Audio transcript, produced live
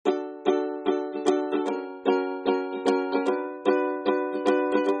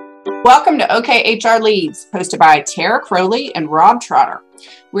Welcome to OK HR Leads, hosted by Tara Crowley and Rob Trotter.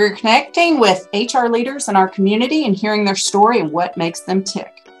 We're connecting with HR leaders in our community and hearing their story and what makes them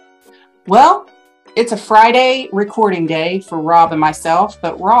tick. Well, it's a Friday recording day for Rob and myself,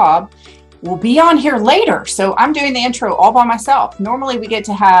 but Rob will be on here later, so I'm doing the intro all by myself. Normally we get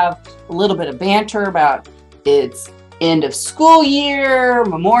to have a little bit of banter about it's end of school year,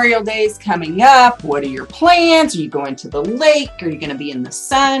 Memorial Day's coming up. What are your plans? Are you going to the lake? Are you going to be in the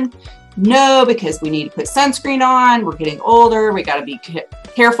sun? No, because we need to put sunscreen on. We're getting older. We got to be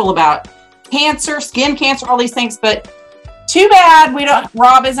careful about cancer, skin cancer, all these things. But too bad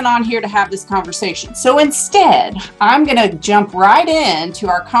Rob isn't on here to have this conversation. So instead, I'm going to jump right into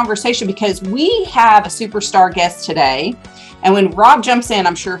our conversation because we have a superstar guest today. And when Rob jumps in,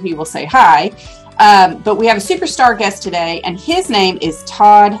 I'm sure he will say hi. But we have a superstar guest today, and his name is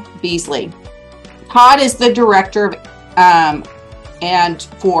Todd Beesley. Todd is the director of, and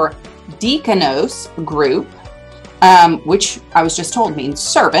for Deaconos Group, which I was just told means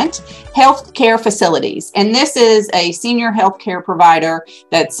servant, healthcare facilities. And this is a senior healthcare provider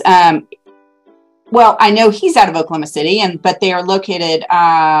that's, well, I know he's out of Oklahoma City, but they are located,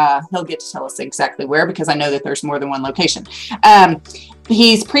 he'll get to tell us exactly where because I know that there's more than one location.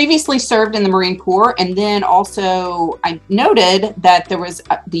 He's previously served in the Marine Corps, and then also I noted that there was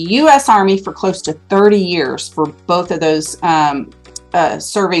the U.S. Army for close to 30 years for both of those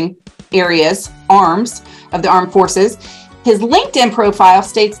serving areas, arms of the armed forces. His LinkedIn profile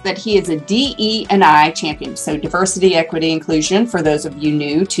states that he is a DE&I champion, so diversity, equity, inclusion, for those of you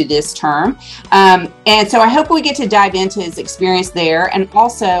new to this term. And so I hope we get to dive into his experience there and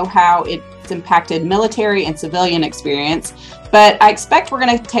also how it's impacted military and civilian experience. But I expect we're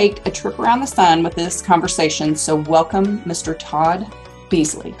going to take a trip around the sun with this conversation. So welcome, Mr. Todd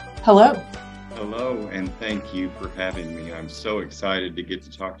Beesley. Hello. Hello, and thank you for having me. I'm so excited to get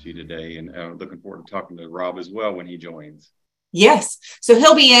to talk to you today, and looking forward to talking to Rob as well when he joins. Yes, so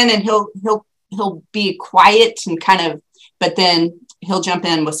he'll be in, and he'll be quiet and kind of, but then he'll jump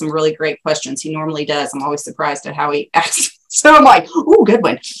in with some really great questions. He normally does. I'm always surprised at how he asks. So I'm like, "Ooh, good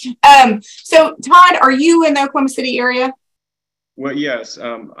one." So Todd, are you in the Oklahoma City area? Well, yes,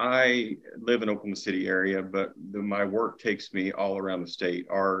 I live in Oklahoma City area, but my work takes me all around the state.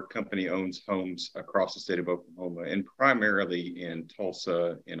 Our company owns homes across the state of Oklahoma and primarily in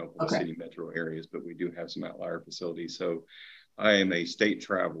Tulsa and Oklahoma City metro areas, but we do have some outlier facilities. So I am a state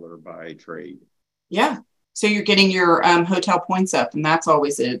traveler by trade. Yeah. So you're getting your hotel points up, and that's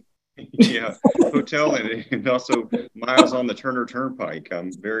always it. Yeah, hotel and also miles on the Turner Turnpike.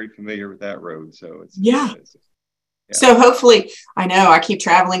 I'm very familiar with that road. So it's yeah. So hopefully, I know I keep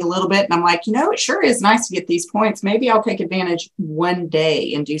traveling a little bit and I'm like, it sure is nice to get these points. Maybe I'll take advantage one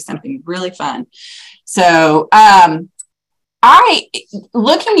day and do something really fun. So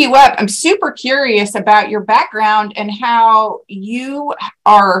looking you up, I'm super curious about your background and how you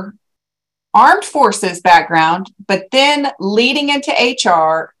are armed forces background, but then leading into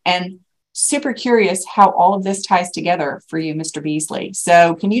HR, and super curious how all of this ties together for you, Mr. Beesley.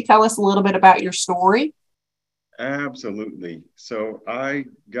 So can you tell us a little bit about your story? Absolutely. So I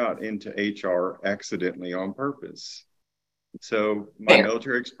got into HR accidentally on purpose. So my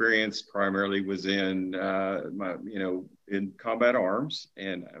military experience primarily was in in combat arms,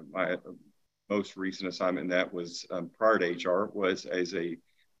 and my most recent assignment in that was prior to HR was as a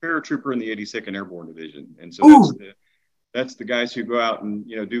paratrooper in the 82nd Airborne Division, and so that's the guys who go out and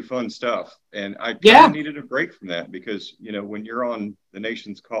do fun stuff. And I kind of needed a break from that because when you're on the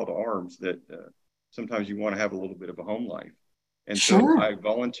nation's call to arms, that sometimes you want to have a little bit of a home life. And so I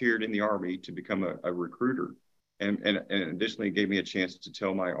volunteered in the Army to become a recruiter. And additionally, it gave me a chance to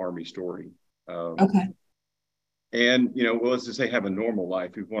tell my Army story. And, let's just say have a normal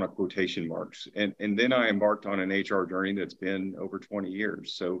life. We've won a quotation marks. And then I embarked on an HR journey that's been over 20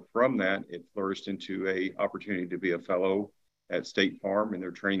 years. So from that, it flourished into a opportunity to be a fellow at State Farm in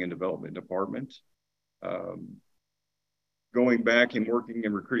their training and development department. Going back and working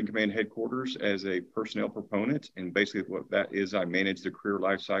in recruiting command headquarters as a personnel proponent. And basically what that is, I manage the career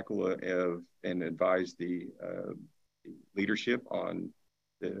life cycle and advise the leadership on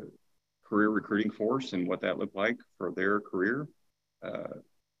the career recruiting force and what that looked like for their career.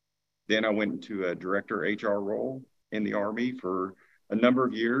 Then I went into a director HR role in the Army for a number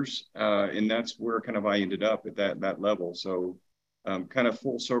of years. And that's where kind of I ended up at that level. So kind of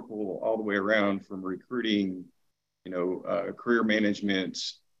full circle all the way around from recruiting, career management,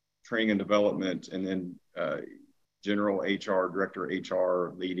 training and development, and then general HR, director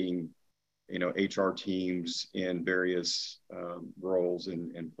HR, leading, HR teams in various roles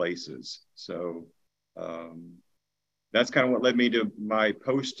and places. So that's kind of what led me to my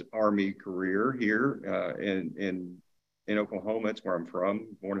post-Army career here in Oklahoma. It's where I'm from,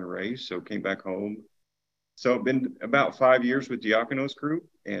 born and raised. So came back home. So I've been about 5 years with Diakonos Group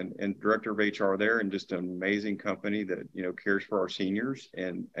and director of HR there, and just an amazing company that cares for our seniors.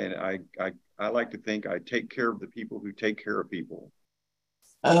 And I like to think I take care of the people who take care of people.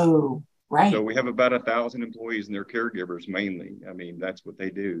 Oh, right. So we have about 1,000 employees and their caregivers mainly. I mean, that's what they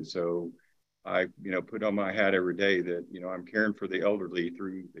do. So I, put on my hat every day that, I'm caring for the elderly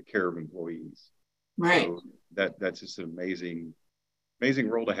through the care of employees. Right. So that's just an amazing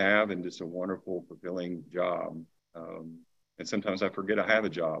role to have, and just a wonderful, fulfilling job. And sometimes I forget I have a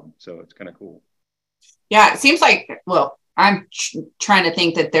job. So it's kind of cool. Yeah, it seems like, well, I'm trying to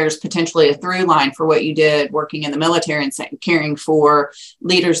think that there's potentially a through line for what you did working in the military and caring for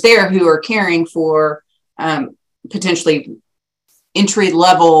leaders there who are caring for potentially entry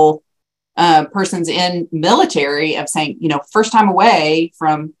level persons in military, of saying, first time away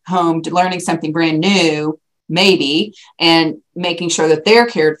from home to learning something brand new, maybe, and making sure that they're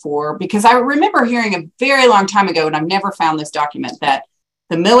cared for. Because I remember hearing a very long time ago, and I've never found this document, that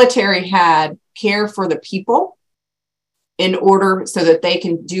the military had care for the people in order so that they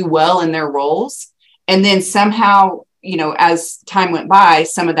can do well in their roles. And then somehow, as time went by,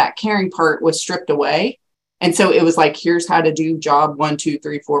 some of that caring part was stripped away. And so it was like, here's how to do job 1, 2,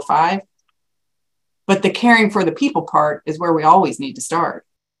 3, 4, 5. But the caring for the people part is where we always need to start.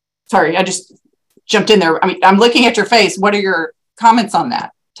 Sorry, I just jumped in there. I mean, I'm looking at your face. What are your comments on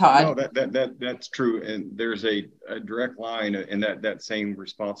that, Todd? No, that's true. And there's a direct line in that same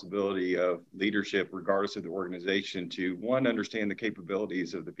responsibility of leadership, regardless of the organization, to one, understand the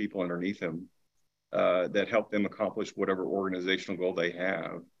capabilities of the people underneath them that help them accomplish whatever organizational goal they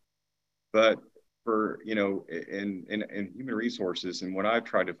have. But for, in human resources, and what I've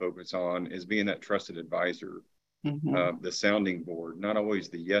tried to focus on is being that trusted advisor, the sounding board, not always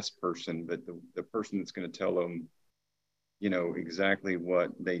the yes person, but the person that's going to tell them, exactly what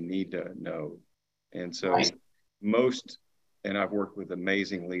they need to know. And so and I've worked with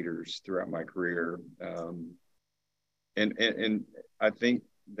amazing leaders throughout my career. And I think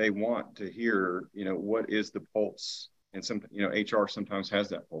they want to hear, what is the pulse? And HR sometimes has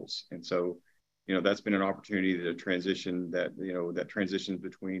that pulse. And so, that's been an opportunity to transition that transition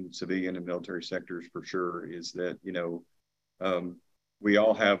between civilian and military sectors, for sure, is that, we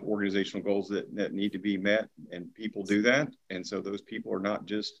all have organizational goals that need to be met, and people do that. And so those people are not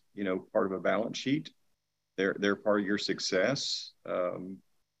just, part of a balance sheet. They're part of your success.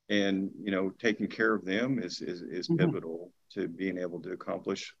 And, taking care of them is pivotal to being able to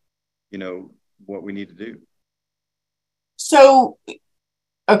accomplish, what we need to do. So,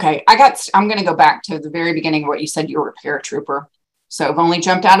 okay, I'm going to go back to the very beginning of what you said. You were a paratrooper. So I've only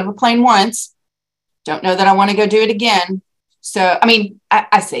jumped out of a plane once. Don't know that I want to go do it again. So, I mean,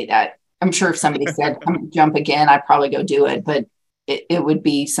 I say that. I'm sure if somebody said, I'm going to jump again, I'd probably go do it, but it would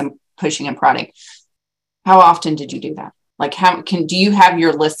be some pushing and prodding. How often did you do that? Like, do you have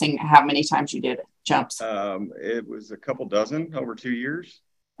your listing how many times you did jumps? It was a couple dozen over 2 years.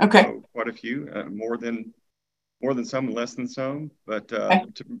 Okay. So quite a few, more than some, less than some, but Okay.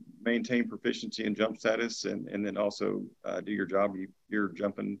 to maintain proficiency in jump status, and then also do your job, you're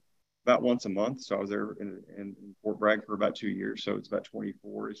jumping about once a month. So I was there in Fort Bragg for about 2 years. So it's about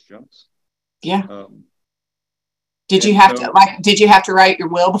 24-ish jumps. Yeah. Did you have to write your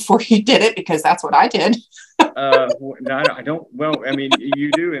will before you did it? Because that's what I did. No, I don't. Well, I mean,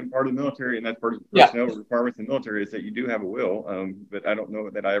 you do in part of the military, and that's part of the personnel requirements in the military, is that you do have a will. But I don't know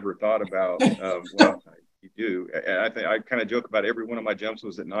that I ever thought about, well, you do. I kind of joke about every one of my jumps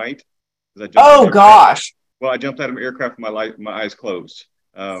was at night. Oh, gosh. Well, I jumped out of an aircraft with my eyes closed.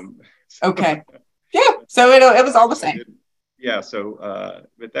 Okay. Yeah. So it was all the same. Yeah. So,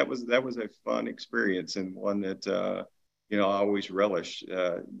 but that was a fun experience, and one that, I always relish,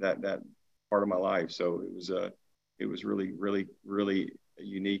 that part of my life. So it was really, really, really a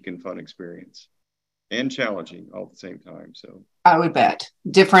unique and fun experience, and challenging all at the same time. So I would bet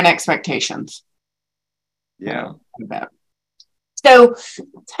different expectations. Yeah. I bet. So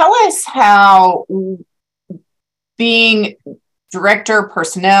tell us how being director,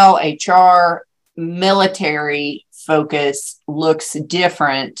 personnel, HR, military focus looks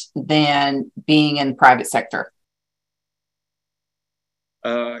different than being in the private sector.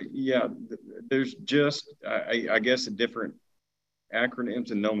 Yeah, there's just, I guess, different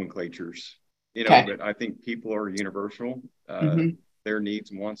acronyms and nomenclatures, Okay. But I think people are universal. Their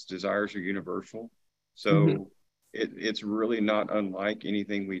needs, wants, desires are universal. So it's really not unlike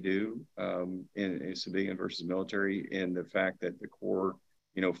anything we do in civilian versus military, in the fact that the core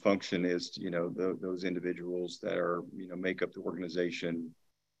function is, those individuals that are, make up the organization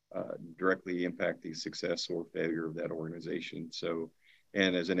directly impact the success or failure of that organization. So,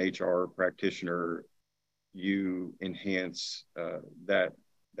 and as an HR practitioner, you enhance that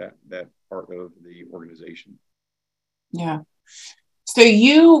part of the organization. Yeah. So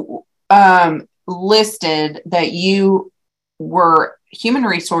you listed that you were human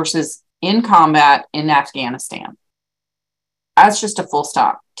resources in combat in Afghanistan. That's just a full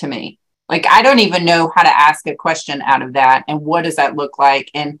stop to me. Like, I don't even know how to ask a question out of that. And what does that look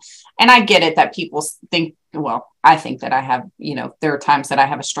like? And I get it that people think, well, I think that I have, there are times that I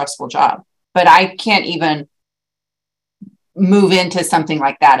have a stressful job, but I can't even move into something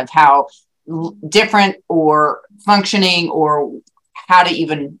like that of how different or functioning or how to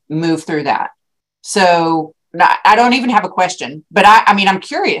even move through that. So I don't even have a question, but I mean, I'm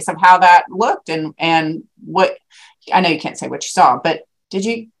curious of how that looked and what, I know you can't say what you saw, but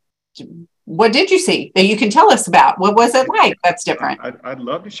what did you see that you can tell us about? What was it like? That's different. I'd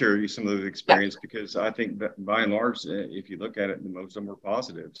love to share you some of the experience, because I think that by and large, if you look at it, most of them were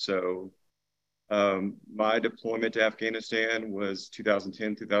positive. So my deployment to Afghanistan was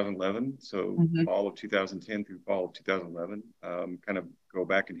 2010, 2011. So fall of 2010 through fall of 2011, kind of go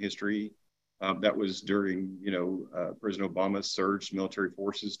back in history. That was during, President Obama surged military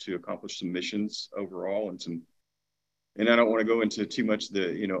forces to accomplish some missions overall, and I don't want to go into too much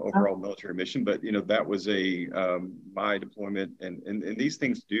the, overall military mission, but, that was my deployment, and these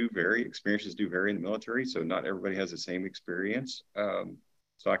things do vary, experiences do vary in the military. So not everybody has the same experience.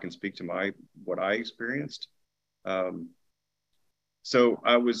 So I can speak to what I experienced. So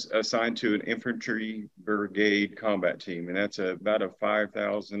I was assigned to an infantry brigade combat team, and that's about a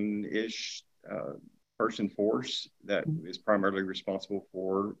 5,000-ish person force that is primarily responsible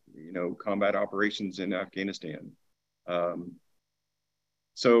for, combat operations in Afghanistan.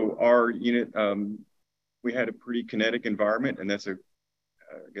 So our unit, we had a pretty kinetic environment, and that's I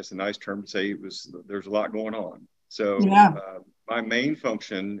guess a nice term to say. There's a lot going on. So my main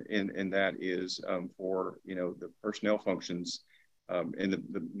function in that is for, the personnel functions, and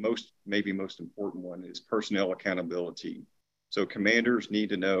the most important one is personnel accountability. So commanders need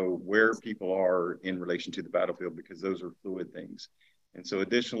to know where people are in relation to the battlefield, because those are fluid things. And so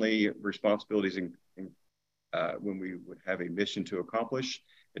additionally, responsibilities when we would have a mission to accomplish,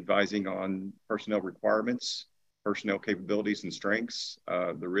 advising on personnel requirements, personnel capabilities and strengths,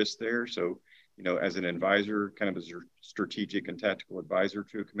 the risk there. So, as an advisor, kind of as a strategic and tactical advisor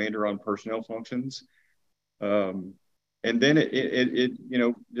to a commander on personnel functions. And then it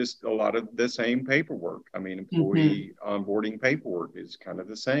just a lot of the same paperwork. I mean, employee onboarding paperwork is kind of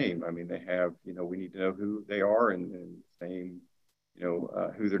the same. I mean, they have, we need to know who they are and same,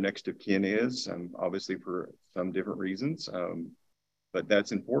 who their next of kin is, obviously for some different reasons. But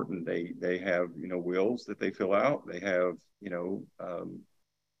that's important. They have, wills that they fill out. They have,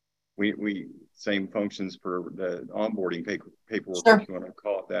 we same functions for the onboarding paperwork, if you want to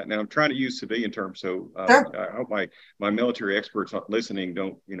call it that. Now I'm trying to use civilian terms, so I hope my military experts listening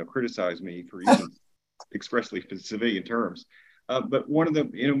don't criticize me for using expressly civilian terms. But one of the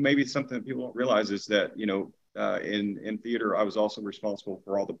maybe something that people don't realize is that in theater I was also responsible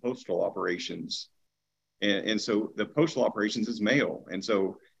for all the postal operations, and so the postal operations is mail, and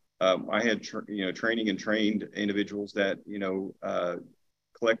so I had training and trained individuals that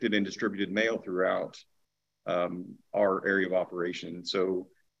collected and distributed mail throughout our area of operation. So,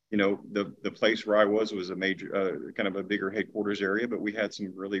 the place where I was a major, kind of a bigger headquarters area, but we had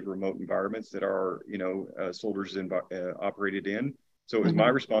some really remote environments that our, soldiers operated in. So it was my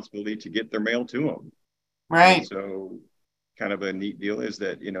responsibility to get their mail to them. Right. And so kind of a neat deal is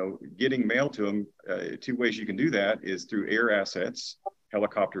that, getting mail to them, two ways you can do that is through air assets,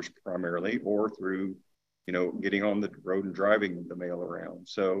 helicopters primarily, or through getting on the road and driving the mail around.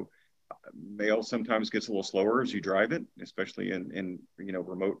 So mail sometimes gets a little slower as you drive it, especially in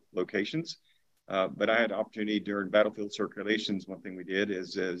remote locations. But I had opportunity during battlefield circulations. One thing we did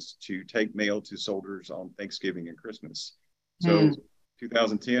is to take mail to soldiers on Thanksgiving and Christmas. So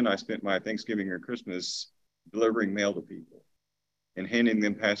 2010, I spent my Thanksgiving and Christmas delivering mail to people and handing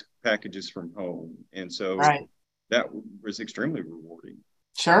them packages from home. And so that was extremely rewarding.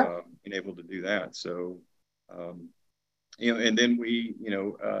 Sure. Being able to do that. So, and then we,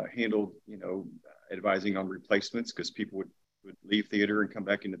 handled, advising on replacements, because people would leave theater and come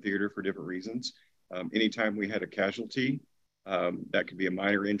back into theater for different reasons. Anytime we had a casualty, that could be a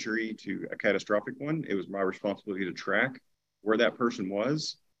minor injury to a catastrophic one, it was my responsibility to track where that person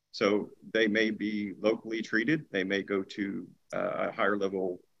was. So they may be locally treated. They may go to a higher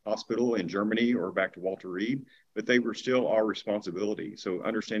level hospital in Germany or back to Walter Reed. but they were still our responsibility. So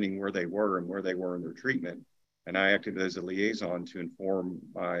understanding where they were and where they were in their treatment. And I acted as a liaison to inform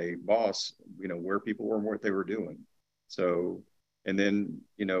my boss, where people were and what they were doing. So, and then,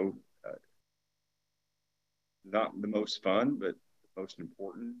 not the most fun, but the most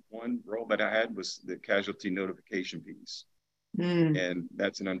important role that I had was the casualty notification piece. And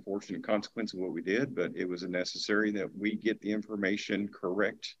that's an unfortunate consequence of what we did, but it was necessary that we get the information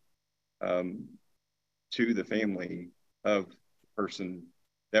correct to the family of the person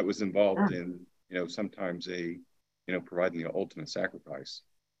that was involved in, sometimes providing the ultimate sacrifice.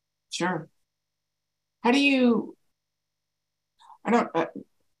 Sure. How do you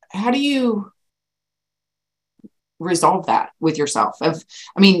resolve that with yourself? I've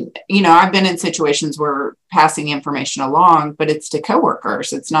been in situations where passing information along, but it's to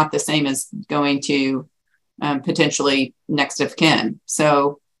coworkers. It's not the same as going to potentially next of kin.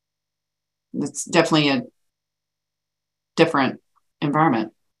 So it's definitely a different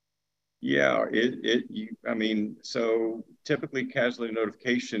environment. Yeah, so typically casualty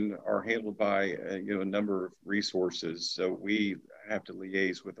notification are handled by, a number of resources. So we have to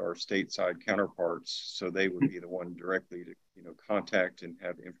liaise with our stateside counterparts. So they would be the one directly to, contact and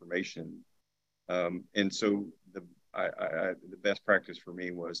have information. And so the best practice for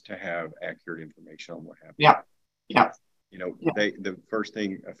me was to have accurate information on what happened. Yeah. Yeah. The first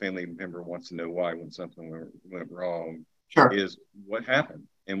thing a family member wants to know why when something went wrong is what happened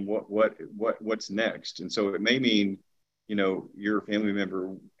and what's next. And so it may mean, your family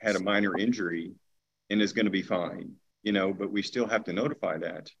member had a minor injury and is going to be fine, but we still have to notify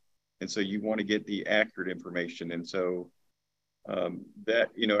that. And so you want to get the accurate information. And so that,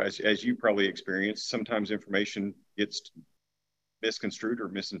 as you probably experienced, sometimes information gets misconstrued or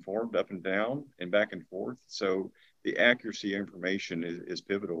misinformed up and down and back and forth. So the accuracy of information is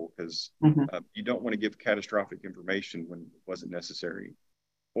pivotal because you don't want to give catastrophic information when it wasn't necessary,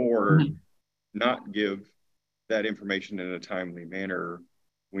 or not give that information in a timely manner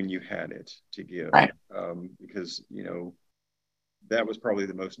when you had it to give. Right. Because, that was probably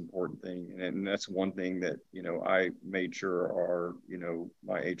the most important thing. And that's one thing that, I made sure our,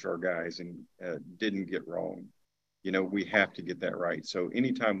 my HR guys didn't get wrong. We have to get that right. So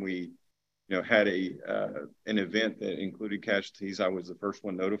anytime we, had an event that included casualties, I was the first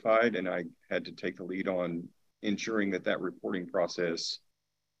one notified, and I had to take the lead on ensuring that reporting process.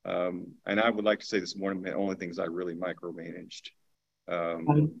 And I would like to say this is one of the only things I really micromanaged,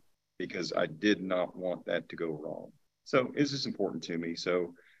 because I did not want that to go wrong. So it's just important to me.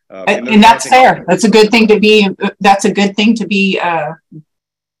 So, and that's fair. That's a good thing to be. That's a good thing to be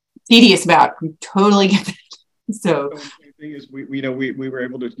tedious about. Totally get that. So the thing is, we were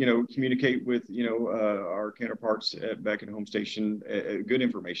able to communicate with our counterparts back at home station, good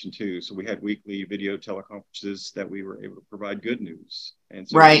information too. So we had weekly video teleconferences that we were able to provide good news, and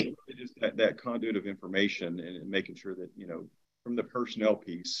so it is that conduit of information and making sure that from the personnel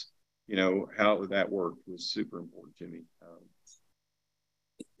piece, how that worked was super important to me.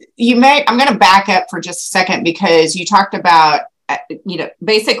 I'm going to back up for just a second because you talked about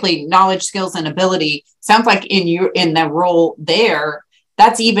basically knowledge, skills, and ability. Sounds like in the role there,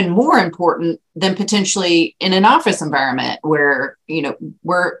 that's even more important than potentially in an office environment where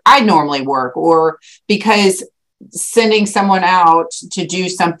I normally work, or because sending someone out to do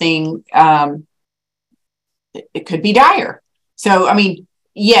something, it could be dire. So,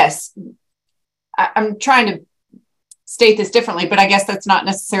 yes, I'm trying to state this differently, but I guess that's not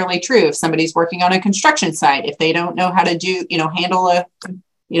necessarily true. If somebody's working on a construction site, if they don't know how to do, handle a,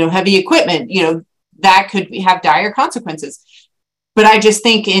 heavy equipment, that could have dire consequences. But I just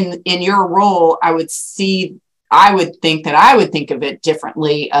think in your role, I would think of it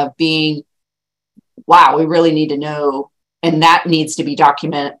differently, of being, wow, we really need to know, and that needs to be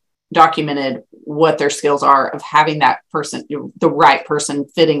documented what their skills are of having that person, the right person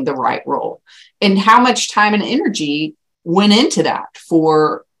fitting the right role, and how much time and energy went into that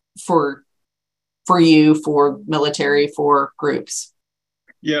for you, for military, for groups.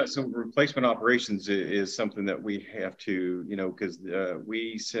 Yeah, so replacement operations is something that we have to, because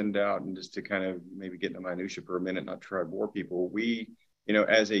we send out, and just to kind of maybe get into minutia for a minute, not try to bore people, we,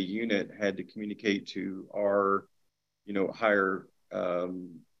 as a unit had to communicate to our, higher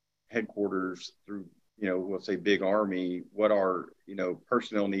headquarters through, let's say big Army, what our,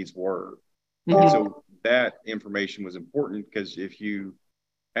 personnel needs were. And so that information was important, because if you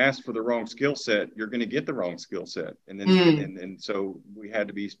ask for the wrong skill set, you're going to get the wrong skill set. And then, and so we had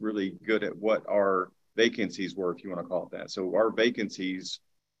to be really good at what our vacancies were, if you want to call it that. So our vacancies,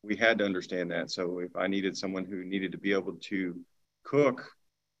 we had to understand that. So if I needed someone who needed to be able to cook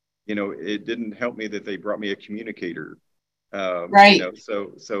it didn't help me that they brought me a communicator. Right.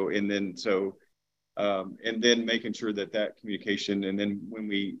 And then making sure that communication, and then when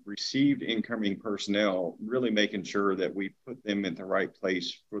we received incoming personnel, really making sure that we put them in the right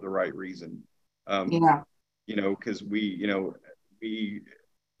place for the right reason. Yeah. Because we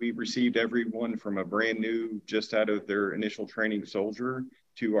received everyone from a brand new, just out of their initial training soldier,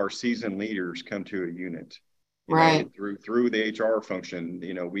 to our seasoned leaders come to a unit. Right. Through the HR function,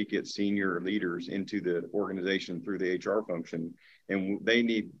 we get senior leaders into the organization through the HR function, and they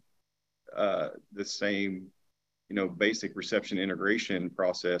need the same, basic reception integration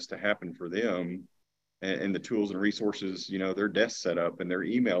process to happen for them, and the tools and resources, their desk set up and their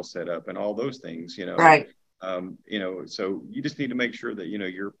email set up and all those things, Right. So you just need to make sure that,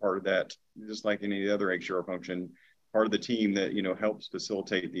 you're part of that, just like any other HR function, part of the team that, helps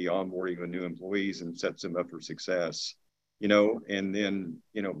facilitate the onboarding of new employees and sets them up for success, and then,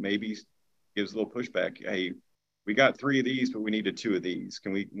 maybe gives a little pushback. Hey, we got 3 of these, but we needed 2 of these.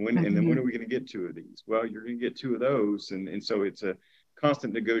 Can we when? And then when are we going to get 2 of these? Well, you're going to get 2 of those, and so it's a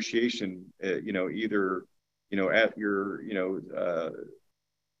constant negotiation. Either at your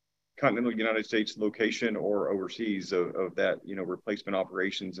continental United States location or overseas of that replacement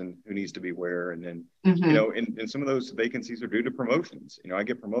operations and who needs to be where, and then and some of those vacancies are due to promotions. I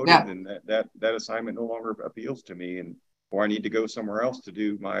get promoted, Yeah. and that assignment no longer appeals to me, and or I need to go somewhere else to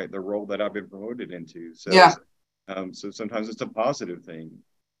do the role that I've been promoted into. So Yeah. so sometimes it's a positive thing,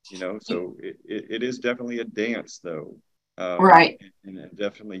 so it is definitely a dance, though. Right. And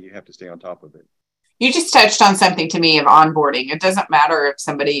definitely you have to stay on top of it. You just touched on something to me of onboarding. It doesn't matter if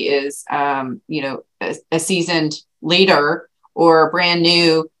somebody is, a seasoned leader or brand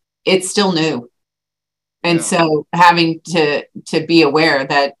new, it's still new. And Yeah. so having to be aware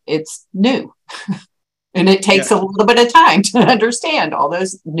that it's new and it takes Yeah. a little bit of time to understand all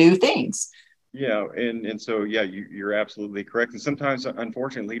those new things. Yeah, and so yeah, you're absolutely correct. And sometimes,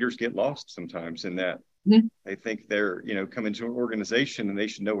 unfortunately, leaders get lost sometimes in that they think they're coming to an organization and they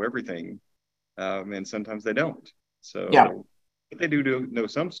should know everything, and sometimes they don't. Yeah. So, but they do know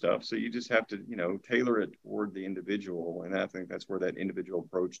some stuff. So you just have to tailor it toward the individual, and I think that's where that individual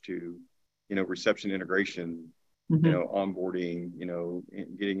approach to reception integration, onboarding,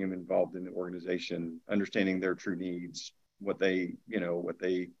 getting them involved in the organization, understanding their true needs, what they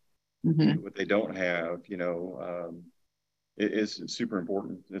what they don't have, it is super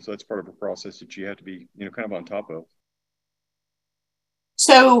important. And so that's part of a process that you have to be, kind of on top of.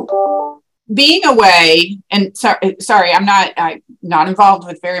 So being away, and sorry, I'm not involved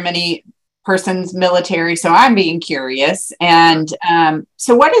with very many persons military, so I'm being curious. And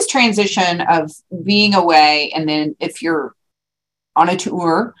so what is transition of being away, and then if you're on a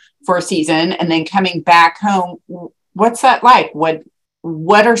tour for a season and then coming back home, what's that like?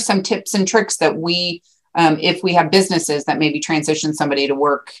 What are some tips and tricks that we, if we have businesses that maybe transition somebody to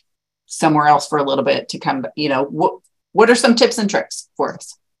work somewhere else for a little bit to come, what are some tips and tricks for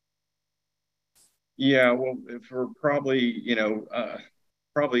us? Yeah, well, for probably,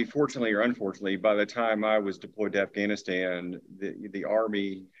 probably fortunately or unfortunately, by the time I was deployed to Afghanistan, the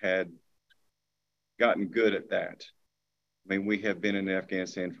Army had gotten good at that. I mean, we have been in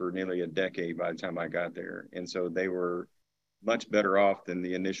Afghanistan for nearly a decade by the time I got there. And so they were much better off than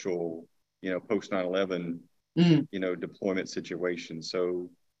the initial, post 9/11, deployment situation. So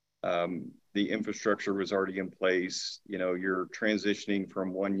the infrastructure was already in place. You're transitioning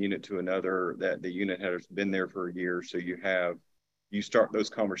from one unit to another, that the unit has been there for a year. So you start those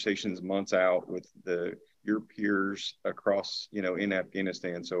conversations months out with your peers across, in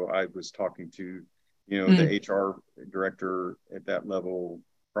Afghanistan. So I was talking to, the HR director at that level,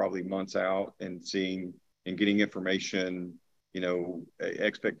 probably months out, and seeing and getting information,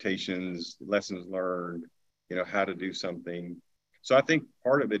 expectations, lessons learned, how to do something. So I think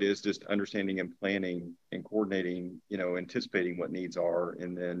part of it is just understanding and planning and coordinating, anticipating what needs are,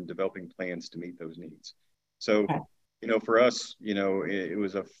 and then developing plans to meet those needs. So, for us, it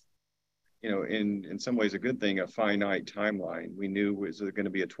was in some ways a good thing, a finite timeline. We knew it was going to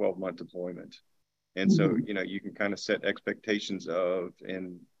be a 12-month deployment. And so, you can kind of set expectations of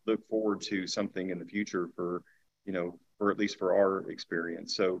and look forward to something in the future for at least for our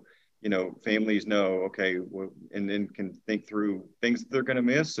experience. So, families know, okay, and then can think through things that they're going to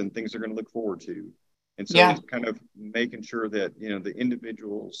miss and things they're going to look forward to. And so it's kind of making sure that, the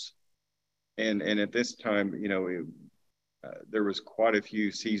individuals, and at this time, there was quite a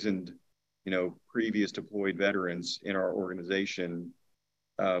few seasoned, previous deployed veterans in our organization,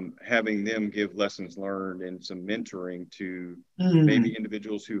 having them give lessons learned and some mentoring to maybe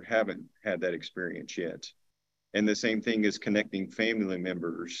individuals who haven't had that experience yet. And the same thing is connecting family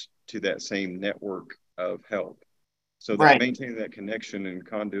members to that same network of help. So that Right. maintaining that connection and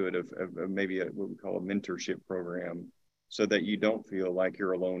conduit of maybe what we call a mentorship program, so that you don't feel like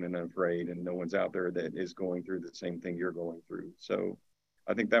you're alone and afraid and no one's out there that is going through the same thing you're going through. So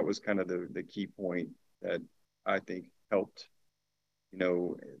I think that was kind of the key point that I think helped,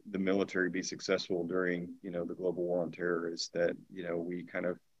 the military be successful during, the global war on terror, is that, we kind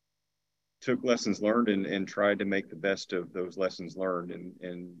of took lessons learned and tried to make the best of those lessons learned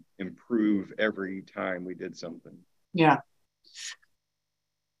and improve every time we did something. Yeah.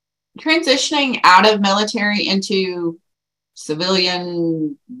 Transitioning out of military into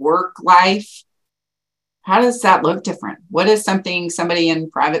civilian work life, how does that look different? What is something somebody in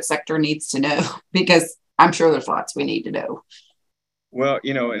private sector needs to know? Because I'm sure there's lots we need to know. Well,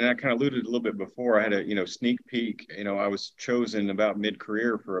 and I kind of alluded a little bit before. I had a, sneak peek. I was chosen about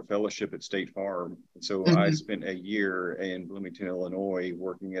mid-career for a fellowship at State Farm. And so I spent a year in Bloomington, Illinois,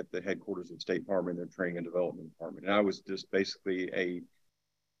 working at the headquarters of State Farm in their training and development department. And I was just basically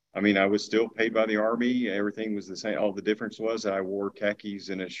I was still paid by the Army. Everything was the same. All the difference was I wore khakis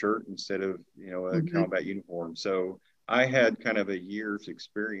and a shirt instead of, a combat uniform. So I had kind of a year's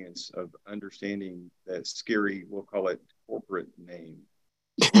experience of understanding that scary, we'll call it corporate name.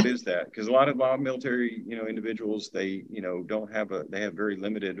 What is that? Because a lot of military, individuals, they, they have very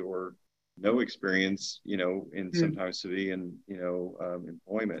limited or no experience, in sometimes civilian,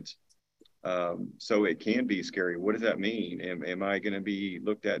 employment. So it can be scary. What does that mean? Am I going to be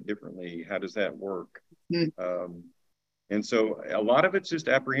looked at differently? How does that work? And so a lot of it's just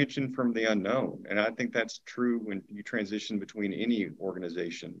apprehension from the unknown. And I think that's true when you transition between any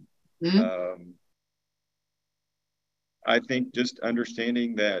organization. I think just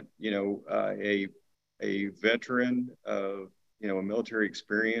understanding that, a veteran of, a military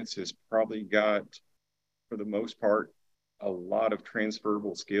experience has probably got, for the most part, a lot of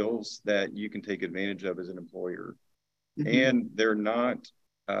transferable skills that you can take advantage of as an employer. And they're not,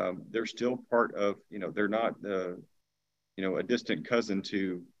 they're still part of, they're not a distant cousin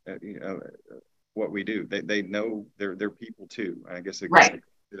to, what we do. They know they're people too. I guess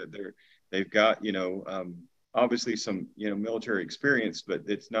they've got, obviously some, military experience, but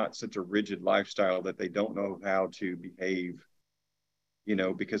it's not such a rigid lifestyle that they don't know how to behave,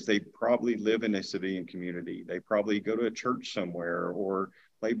 because they probably live in a civilian community. They probably go to a church somewhere or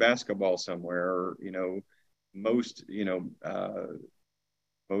play basketball somewhere, or, most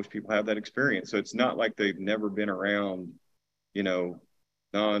people have that experience. So it's not like they've never been around,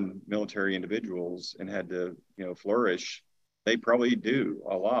 non-military individuals and had to, flourish. They probably do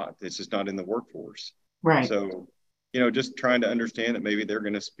a lot. It's just not in the workforce. Right. So, just trying to understand that maybe they're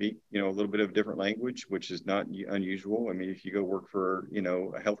going to speak, a little bit of different language, which is not unusual. I mean, if you go work for, a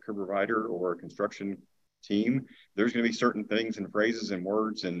healthcare provider or a construction team, there's going to be certain things and phrases and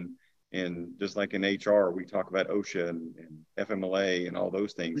words and just like in HR, we talk about OSHA and FMLA and all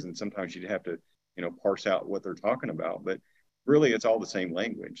those things. And sometimes you'd have to, parse out what they're talking about, but really it's all the same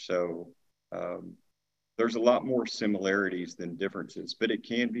language. So there's a lot more similarities than differences, but it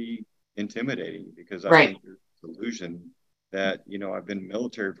can be intimidating because I think there's this illusion that, I've been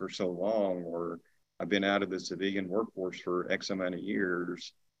military for so long, or I've been out of the civilian workforce for X amount of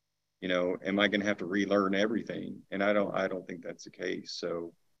years, am I going to have to relearn everything? And I don't think that's the case.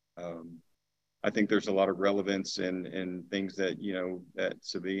 So I think there's a lot of relevance in things that, that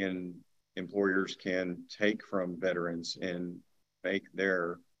civilian employers can take from veterans and make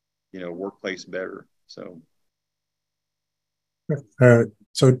their, workplace better. So.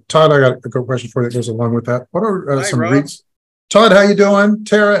 So Todd, I got a good question for you that goes along with that. What are some Rob. reads? Todd, how you doing?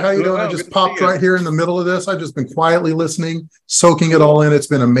 Tara, how you doing? I just good popped right here in the middle of this. I've just been quietly listening, soaking it all in. It's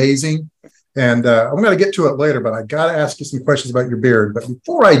been amazing. And I'm going to get to it later, but I got to ask you some questions about your beard. But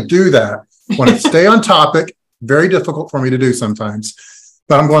before I do that, I want to stay on topic. Very difficult for me to do sometimes,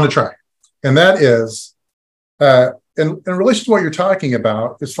 but I'm going to try. And that is, in relation to what you're talking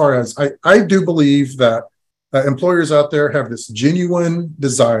about, as far as I do believe that employers out there have this genuine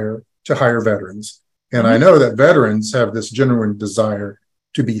desire to hire veterans. And I know that veterans have this genuine desire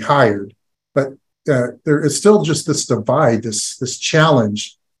to be hired, but there is still just this divide, this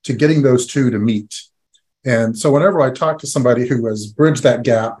challenge to getting those two to meet. And so whenever I talk to somebody who has bridged that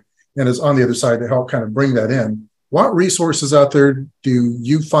gap and is on the other side to help kind of bring that in, what resources out there do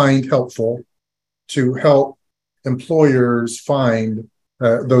you find helpful to help employers find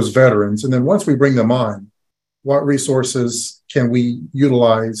those veterans? And then once we bring them on, what resources can we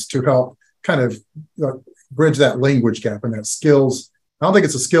utilize to help kind of bridge that language gap and that skills? I don't think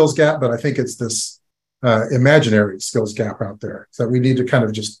it's a skills gap, but I think it's this imaginary skills gap out there that we need to kind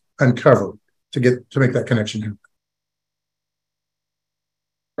of just uncover. to make that connection happen?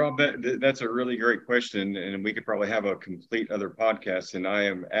 Rob, that's a really great question, and we could probably have a complete other podcast. And I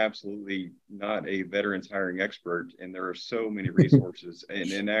am absolutely not a veterans hiring expert, and there are so many resources.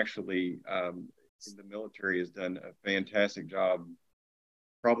 and actually, the military has done a fantastic job,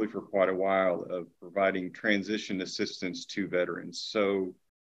 probably for quite a while, of providing transition assistance to veterans. So,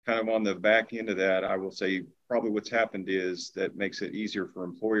 kind of on the back end of that, I will say probably what's happened is that makes it easier for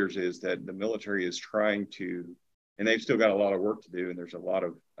employers is that the military is trying to, and they've still got a lot of work to do, and there's a lot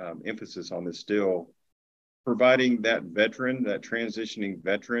of emphasis on this still, providing that veteran, that transitioning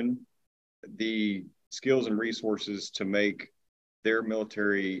veteran, the skills and resources to make their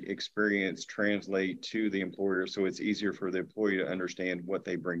military experience translate to the employer, so it's easier for the employee to understand what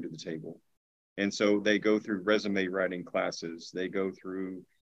they bring to the table. And so they go through resume writing classes. They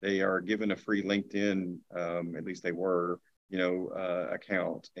are given a free LinkedIn, at least they were,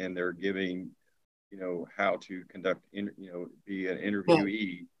 account, and they're giving, how to conduct, be an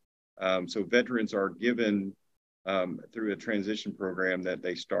interviewee. So veterans are given through a transition program that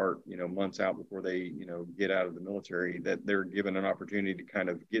they start, months out before they, get out of the military, that they're given an opportunity to kind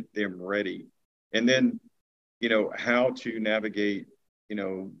of get them ready. And then, how to navigate,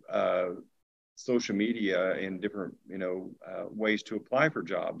 social media and different, ways to apply for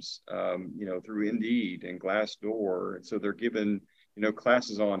jobs, through Indeed and Glassdoor. And so they're given,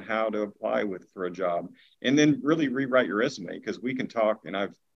 classes on how to apply for a job, and then really rewrite your resume, because we can talk, and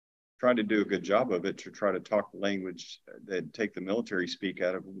I've tried to do a good job of it, to try to talk the language that take the military speak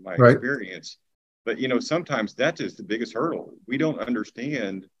out of my experience. But, sometimes that is the biggest hurdle. We don't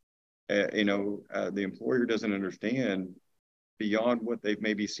understand, the employer doesn't understand, beyond what they've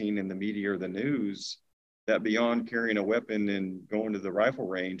maybe seen in the media or the news, that beyond carrying a weapon and going to the rifle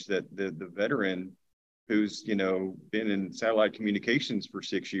range, that the veteran who's, been in satellite communications for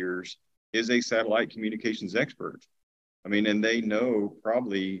 6 years is a satellite communications expert. I mean, and they know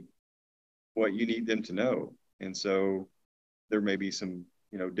probably what you need them to know. And so there may be some,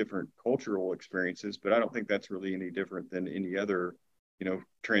 different cultural experiences, but I don't think that's really any different than any other,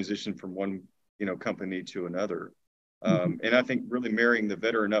 transition from one, company to another. And I think really marrying the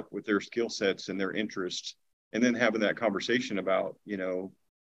veteran up with their skill sets and their interests, and then having that conversation about,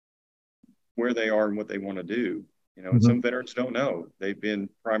 where they are and what they want to do. And some veterans don't know. They've been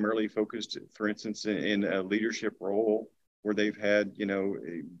primarily focused, for instance, in a leadership role where they've had,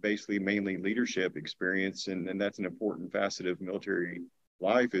 basically mainly leadership experience. And that's an important facet of military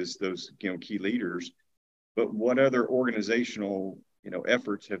life, is those, key leaders. But what other organizational,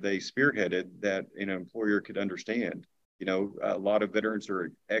 efforts have they spearheaded that an employer could understand? A lot of veterans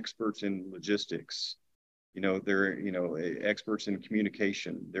are experts in logistics. They're, experts in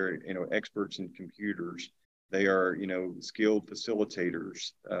communication. They're, experts in computers. They are, skilled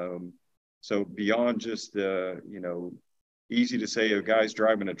facilitators. So beyond just the, easy to say a guy's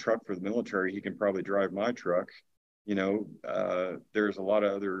driving a truck for the military, he can probably drive my truck. There's a lot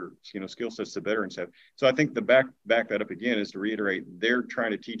of other, skill sets that veterans have. So I think the back that up again is to reiterate, they're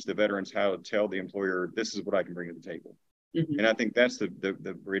trying to teach the veterans how to tell the employer, this is what I can bring to the table. And I think that's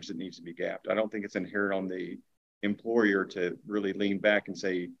the bridge that needs to be gapped. I don't think it's inherent on the employer to really lean back and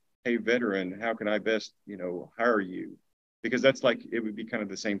say, hey, veteran, how can I best, hire you? Because that's like, it would be kind of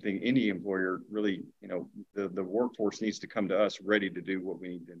the same thing. Any employer really, the workforce needs to come to us ready to do what we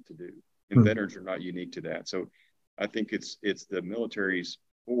need them to do. And veterans are not unique to that. So I think it's the military's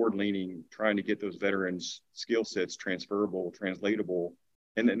forward leaning, trying to get those veterans' skill sets transferable, translatable.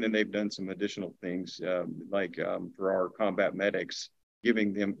 And then they've done some additional things, like for our combat medics,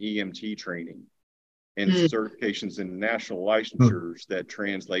 giving them EMT training and certifications and national licensures that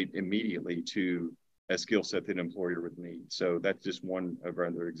translate immediately to a skill set that an employer would need. So that's just one of our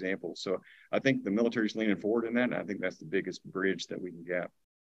other examples. So I think the military's leaning forward in that, and I think that's the biggest bridge that we can gap.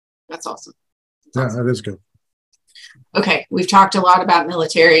 That's awesome. That is good. Okay, we've talked a lot about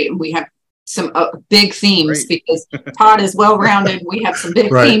military, and we have some big themes because Todd is well-rounded. We have some big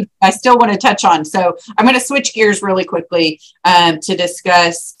themes I still want to touch on. So I'm going to switch gears really quickly to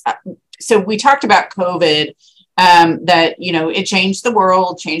discuss. So we talked about COVID, that, it changed the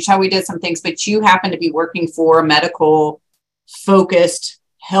world, changed how we did some things, but you happen to be working for a medical focused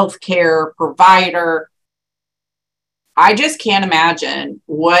healthcare provider. I just can't imagine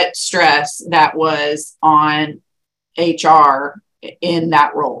what stress that was on HR in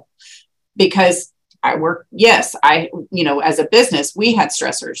that role. Because I work, as a business, we had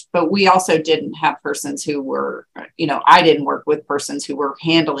stressors, but we also didn't have persons who were, I didn't work with persons who were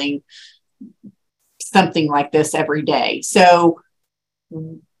handling something like this every day. So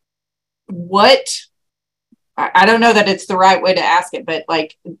I don't know that it's the right way to ask it, but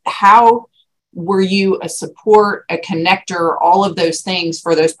like, how were you a support, a connector, all of those things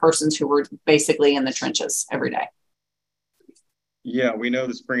for those persons who were basically in the trenches every day? Yeah, we know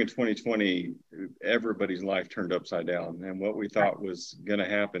the spring of 2020, everybody's life turned upside down, and what we thought was going to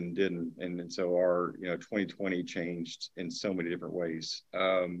happen didn't. And so our, 2020 changed in so many different ways.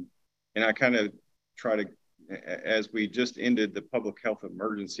 And I kind of try to, as we just ended the public health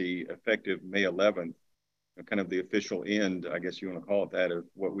emergency effective May 11th, kind of the official end, I guess you want to call it that, of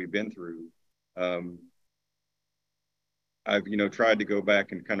what we've been through. I've, tried to go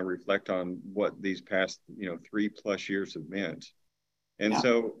back and kind of reflect on what these past, 3+ years have meant. And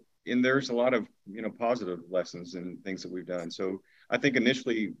so, and there's a lot of, positive lessons and things that we've done. So I think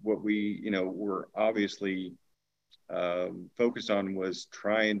initially what we, were obviously focused on was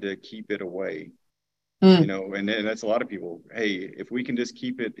trying to keep it away, and that's a lot of people. Hey, if we can just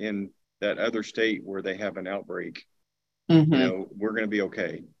keep it in that other state where they have an outbreak, we're going to be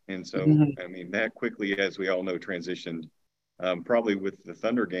okay. And so, I mean, that quickly, as we all know, transitioned probably with the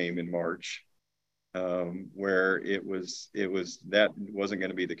Thunder game in March, where it was that wasn't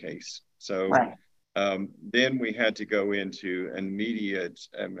going to be the case. So then we had to go into immediate,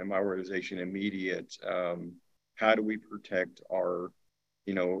 my organization, how do we protect our,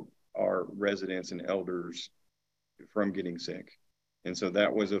 our residents and elders from getting sick? And so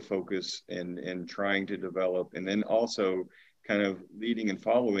that was a focus in trying to develop, and then also kind of leading and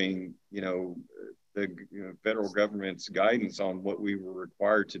following, the federal government's guidance on what we were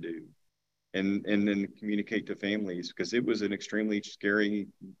required to do, and then communicate to families, because it was an extremely scary,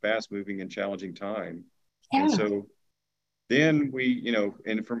 fast moving and challenging time. Yeah. And so then we,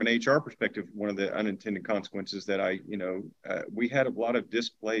 and from an HR perspective, one of the unintended consequences that we had a lot of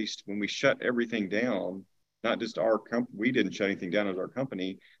displaced when we shut everything down. Not just our company, we didn't shut anything down as our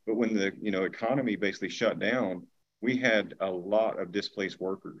company, but when the economy basically shut down, we had a lot of displaced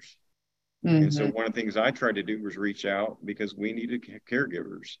workers. And so one of the things I tried to do was reach out, because we needed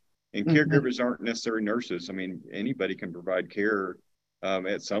caregivers, and caregivers aren't necessarily nurses. I mean, anybody can provide care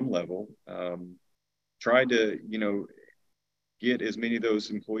at some level. Try to, get as many of those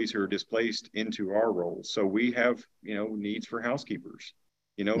employees who are displaced into our roles. So we have, needs for housekeepers.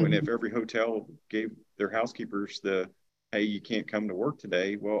 And if every hotel gave their housekeepers hey, you can't come to work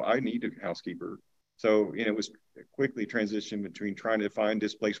today, well, I need a housekeeper. So, it was quickly transition between trying to find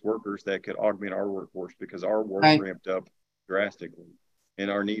displaced workers that could augment our workforce, because our work ramped up drastically, and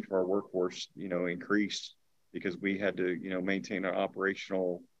our need for our workforce, increased, because we had to, maintain an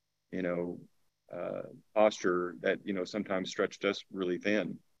operational, posture that, sometimes stretched us really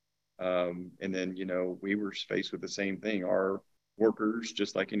thin. And then, we were faced with the same thing. Our workers,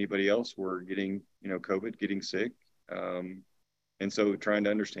 just like anybody else, were getting, COVID, getting sick. And so trying to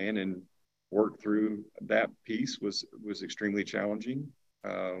understand and work through that piece was extremely challenging.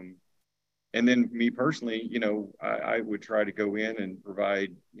 And then me personally, I would try to go in and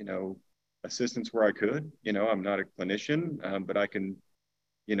provide, assistance where I could. I'm not a clinician, but I can,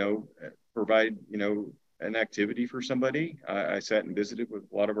 provide, an activity for somebody. I sat and visited with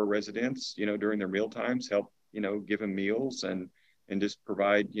a lot of our residents, during their meal times, help, give them meals, and just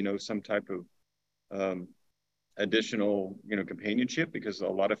provide, some type of additional, companionship, because a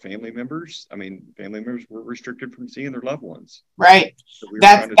lot of family members were restricted from seeing their loved ones. Right. So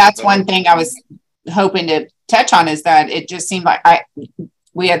that's one thing I was hoping to touch on, is that it just seemed like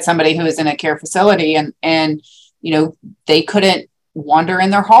we had somebody who was in a care facility, and they couldn't wander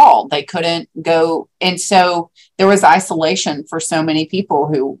in their hall. They couldn't go. And so there was isolation for so many people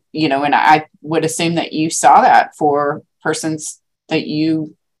who, and I would assume that you saw that for persons that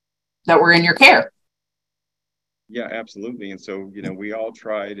were in your care. Yeah, absolutely. And so, we all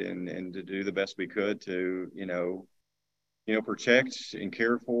tried and to do the best we could to, protect and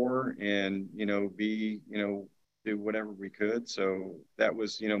care for, and, be, do whatever we could. So that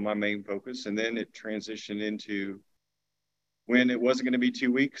was, my main focus. And then it transitioned into when it wasn't going to be 2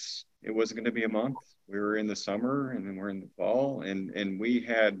 weeks, it wasn't going to be a month. We were in the summer, and then we're in the fall, and we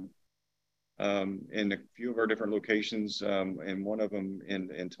had, in a few of our different locations, and one of them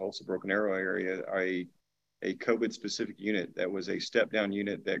in Tulsa, Broken Arrow area, a COVID specific unit that was a step down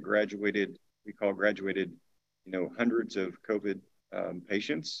unit that graduated, hundreds of COVID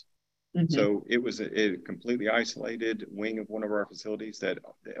patients. So it was a completely isolated wing of one of our facilities that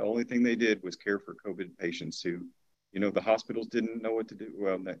the only thing they did was care for COVID patients who, the hospitals didn't know what to do.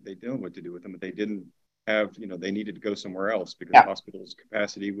 Well, they didn't know what to do with them, but they didn't have, they needed to go somewhere else, because hospitals'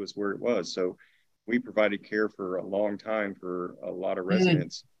 capacity was where it was. So we provided care for a long time for a lot of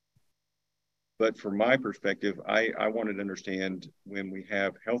residents. But from my perspective, I wanted to understand, when we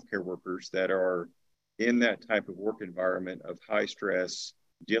have healthcare workers that are in that type of work environment of high stress,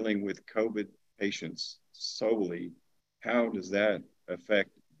 dealing with COVID patients solely, how does that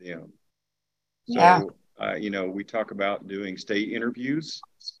affect them? Yeah. So, we talk about doing state interviews,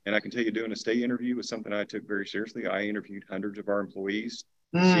 and I can tell you doing a state interview was something I took very seriously. I interviewed hundreds of our employees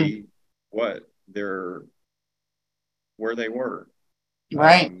to see what where they were,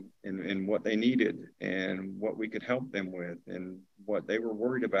 Right. and what they needed and what we could help them with and what they were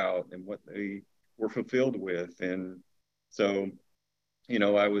worried about and what they were fulfilled with. And so,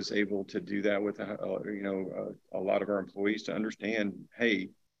 I was able to do that with, a lot of our employees to understand, hey,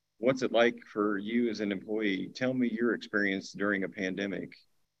 what's it like for you as an employee? Tell me your experience during a pandemic.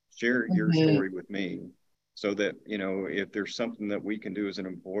 Share your story with me so that, if there's something that we can do as an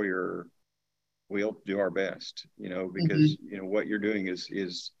employer, we'll do our best, because, what you're doing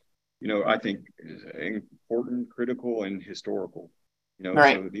is, I think is important, critical, and historical,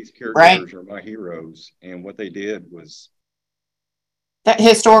 Right. so these Right. caregivers are my heroes, and what they did was That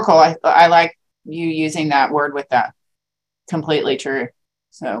historical. I like you using that word with that. Completely true.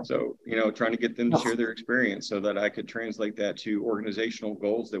 So, trying to get them to share their experience so that I could translate that to organizational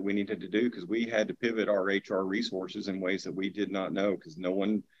goals that we needed to do, because we had to pivot our HR resources in ways that we did not know, because no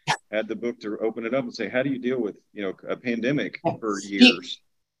one had the book to open it up and say, how do you deal with, a pandemic for years?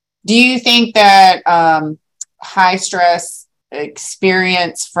 Do you think that high stress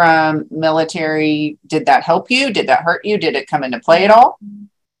experience from military, did that help you? Did that hurt you? Did it come into play at all?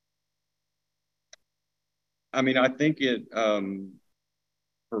 I mean, I think it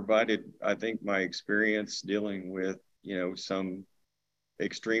provided, I think my experience dealing with, some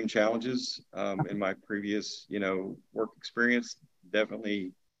extreme challenges in my previous, work experience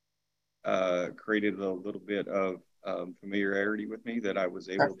definitely created a little bit of familiarity with me, that I was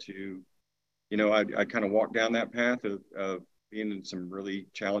able to, I kind of walked down that path of being in some really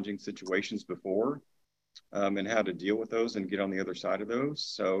challenging situations before, and how to deal with those and get on the other side of those.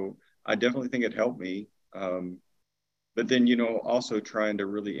 So I definitely think it helped me. But then, also trying to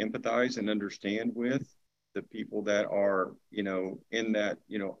really empathize and understand with the people that are, in that,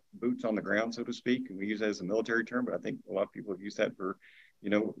 boots on the ground, so to speak. And we use that as a military term, but I think a lot of people have used that for,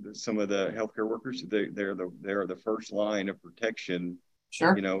 some of the healthcare workers. They're the first line of protection,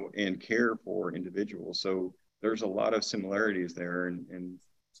 Sure. And care for individuals. So there's a lot of similarities there. And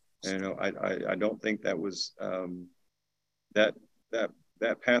I don't think that was, that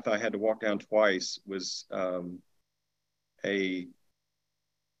path I had to walk down twice was, I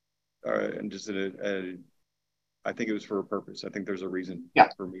think it was for a purpose. I think there's a reason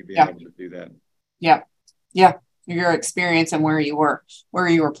for me being able to do that. Yeah. Your experience and where you were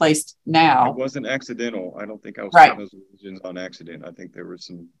placed now. It wasn't accidental. I don't think I was putting those decisions on accident. I think there was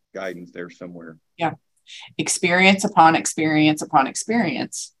some guidance there somewhere. Yeah. Experience upon experience upon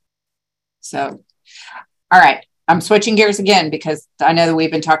experience. So, all right. I'm switching gears again because I know that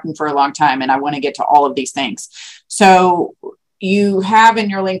we've been talking for a long time and I want to get to all of these things. So you have in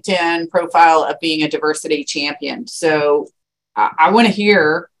your LinkedIn profile of being a diversity champion. So I want to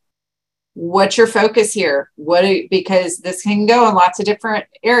hear what's your focus here? Because this can go in lots of different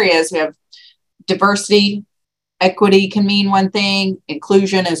areas. We have diversity, equity can mean one thing,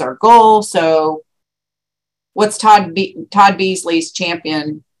 inclusion is our goal. So what's Todd Beesley's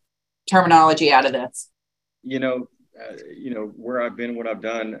champion terminology out of this? Where I've been, what I've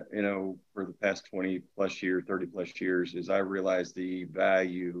done, for the past 20 plus years, 30 plus years, is I realized the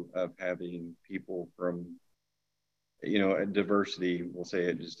value of having people from, diversity, we'll say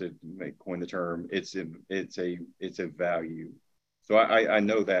it just to coin the term, it's a value. So I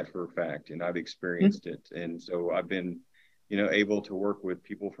know that for a fact, and I've experienced it. And so I've been, able to work with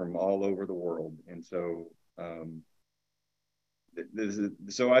people from all over the world. And so,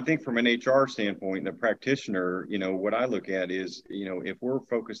 so I think from an HR standpoint, the practitioner, what I look at is, if we're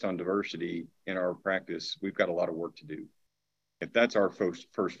focused on diversity in our practice, we've got a lot of work to do. If that's our first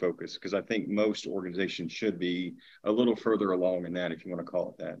focus, because I think most organizations should be a little further along in that, if you want to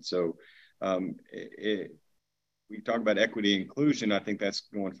call it that. So we talk about equity and inclusion. I think that's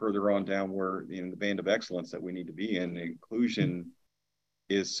going further on down where, the band of excellence that we need to be in. Inclusion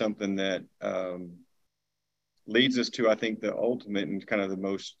is something that leads us to, I think, the ultimate and kind of the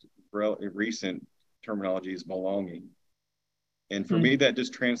most recent terminology is belonging. And for me, that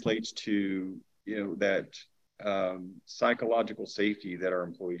just translates to, that psychological safety that our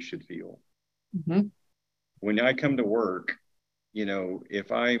employees should feel. When I come to work,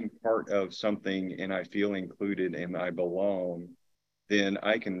 if I'm part of something and I feel included and I belong, then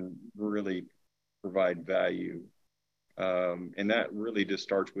I can really provide value. And that really just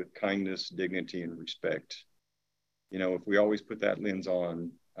starts with kindness, dignity, and respect. If we always put that lens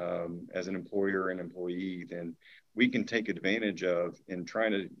on as an employer and employee, then we can take advantage of and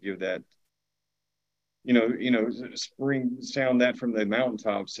trying to give that sound that from the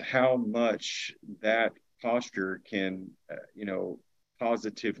mountaintops, how much that posture can,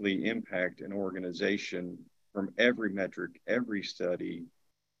 positively impact an organization from every metric, every study,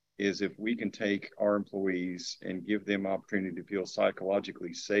 is if we can take our employees and give them opportunity to feel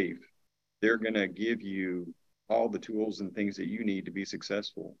psychologically safe, they're going to give you all the tools and things that you need to be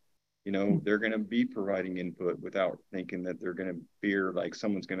successful. They're going to be providing input without thinking that they're going to fear like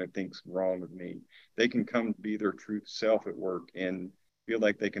someone's going to think wrong with me. They can come be their true self at work and feel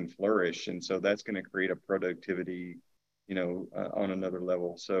like they can flourish. And so that's going to create a productivity, on another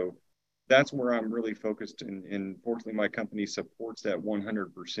level. So that's where I'm really focused. And fortunately, my company supports that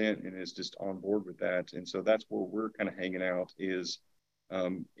 100% and is just on board with that. And so that's where we're kind of hanging out is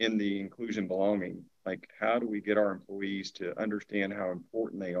in the inclusion belonging. Like, how do we get our employees to understand how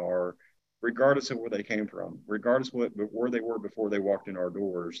important they are, regardless of where they came from, regardless of where they were before they walked in our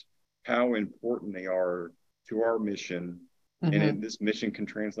doors, how important they are to our mission. Mm-hmm. And this mission can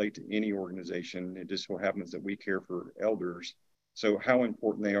translate to any organization. It just so happens that we care for elders. So how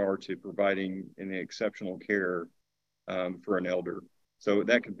important they are to providing an exceptional care for an elder. So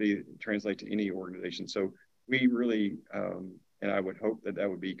that could translate to any organization. So we really, and I would hope that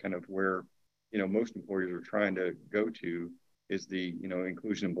would be kind of where, most employers are trying to go to, is the,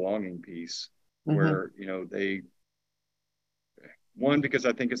 inclusion and belonging piece, mm-hmm. where, because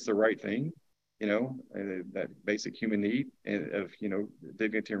I think it's the right thing, that basic human need of,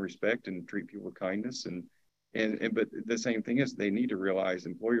 dignity and respect and treat people with kindness. But the same thing is they need to realize,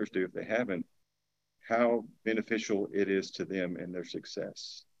 employers do if they haven't, how beneficial it is to them and their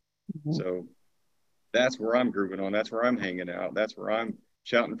success. Mm-hmm. So that's where I'm grooving on. That's where I'm hanging out. That's where I'm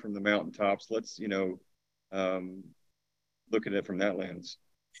shouting from the mountaintops. Let's, look at it from that lens.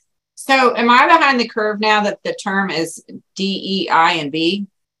 So am I behind the curve now that the term is DEI and B,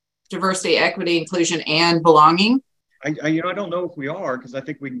 diversity, equity, inclusion, and belonging? I don't know if we are, because I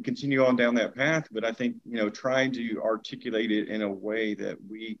think we can continue on down that path, but I think, trying to articulate it in a way that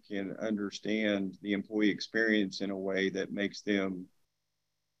we can understand the employee experience in a way that makes them,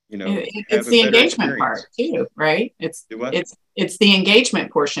 it's the engagement part too, right? It's the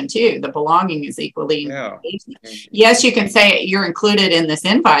engagement portion too. The belonging is equally engagement. Yes, you can say you're included in this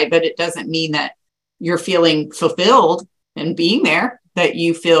invite, but it doesn't mean that you're feeling fulfilled and being there, that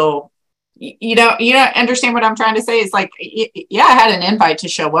you feel, you don't understand what I'm trying to say. It's like, yeah, I had an invite to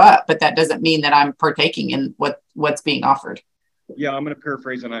show up, but that doesn't mean that I'm partaking in what's being offered. Yeah, I'm going to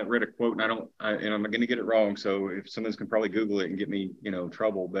paraphrase, and I read a quote, and I'm going to get it wrong. So if someone can probably Google it and get me,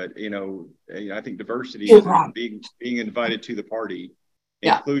 trouble. But I think diversity is being invited to the party.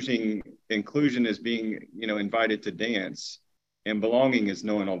 Yeah. Inclusion is being, invited to dance, and belonging is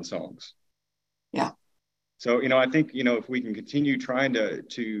knowing all the songs. Yeah. So I think if we can continue trying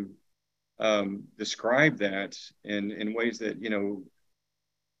to describe that in ways that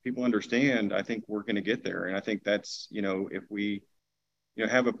people understand, I think we're going to get there. And I think that's, if we,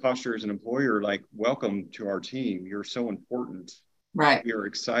 have a posture as an employer, like, welcome to our team. You're so important. Right. We are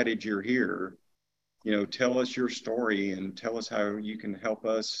excited you're here. Tell us your story and tell us how you can help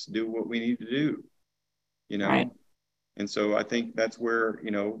us do what we need to do, Right. And so I think that's where,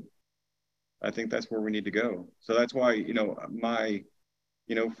 we need to go. So that's why, my,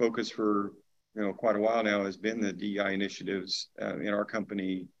 focus for, quite a while now has been the DEI initiatives in our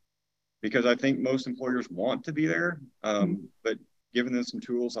company, because I think most employers want to be there, but giving them some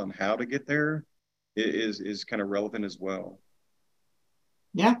tools on how to get there is kind of relevant as well.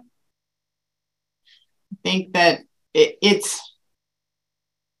 Yeah. I think that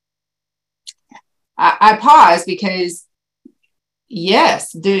I pause because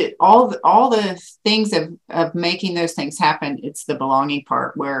yes, all the things of making those things happen, it's the belonging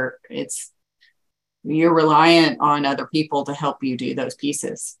part where you're reliant on other people to help you do those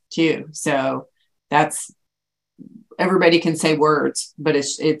pieces too. So that's, everybody can say words, but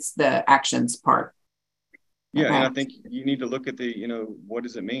it's the actions part. Yeah. And I think you need to look at what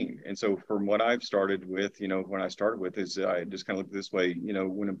does it mean? And so from what I've started with, when I started with is I just kind of look this way, when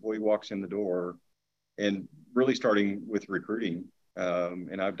an employee walks in the door, and really starting with recruiting,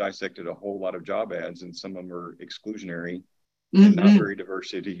 and I've dissected a whole lot of job ads, and some of them are exclusionary, mm-hmm. and not very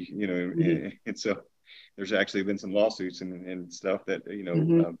diversity, mm-hmm. and so there's actually been some lawsuits and stuff that,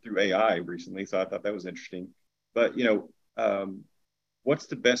 mm-hmm. Through AI recently. So I thought that was interesting. But, what's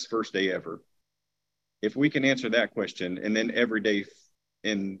the best first day ever? If we can answer that question, and then every day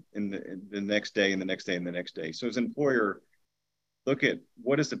in the next day and the next day and the next day. So as an employer, look at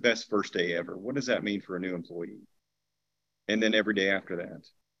what is the best first day ever? What does that mean for a new employee? And then every day after that.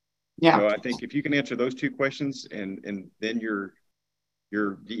 Yeah. So I think if you can answer those two questions, and then your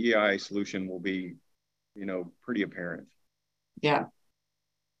DEI solution will be pretty apparent. Yeah.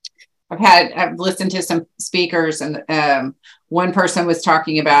 I've listened to some speakers, and one person was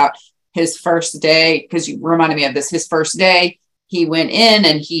talking about his first day, because you reminded me of this. His first day, he went in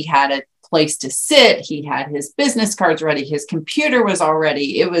and he had a place to sit. He had his business cards ready. His computer was all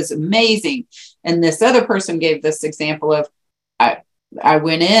ready. It was amazing. And this other person gave this example of, I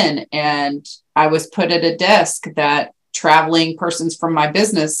went in and I was put at a desk that traveling persons from my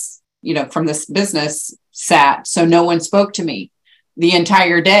business, from this business sat. So no one spoke to me the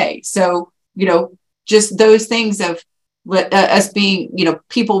entire day. So, just those things of us being,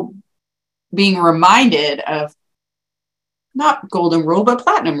 people being reminded of not golden rule, but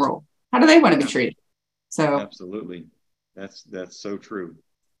platinum rule. How do they want to be treated? So absolutely. That's so true.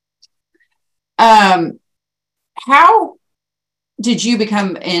 How did you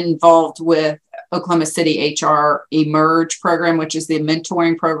become involved with Oklahoma City HR Emerge program, which is the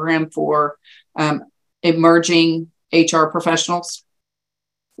mentoring program for emerging HR professionals,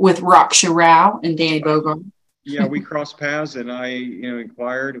 with Raksha Rao and Danny Bogart? Yeah, we crossed paths, and I,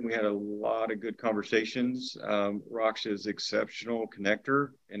 inquired, and we had a lot of good conversations. Raksha is an exceptional connector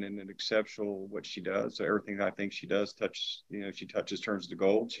and an exceptional what she does. So everything I think she does she touches turns to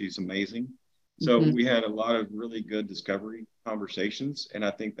gold. She's amazing. So we had a lot of really good discovery conversations, and I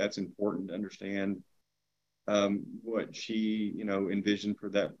think that's important to understand what she, envisioned for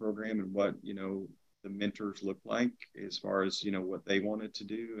that program, and what, the mentors look like as far as, what they wanted to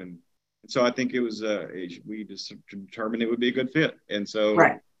do. And so I think it was, we just determined it would be a good fit. And so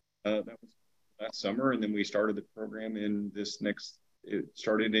that was last summer. And then we started the program it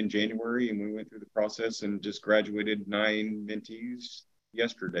started in January, and we went through the process and just graduated 9 mentees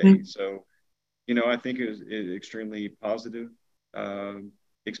yesterday. So, I think it was an extremely positive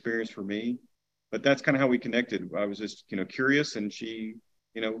experience for me, but that's kind of how we connected. I was just, curious, and she,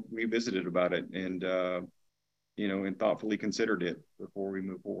 we visited about it, and, and thoughtfully considered it before we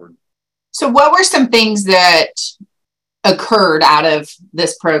move forward. So what were some things that occurred out of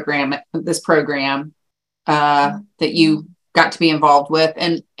this program that you got to be involved with?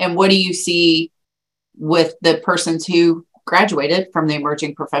 And what do you see with the persons who graduated from the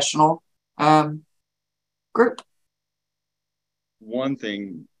emerging professional group? One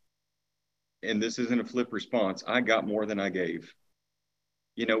thing, and this isn't a flip response, I got more than I gave.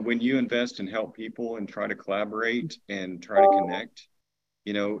 When you invest and help people and try to collaborate and try to connect,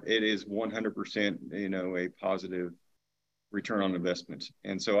 it is 100%, a positive return on investment.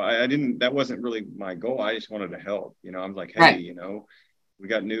 And so that wasn't really my goal. I just wanted to help. I'm like, hey, we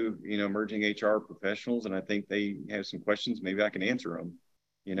got new, emerging HR professionals, and I think they have some questions. Maybe I can answer them.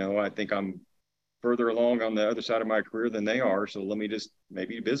 I think I'm further along on the other side of my career than they are. So let me just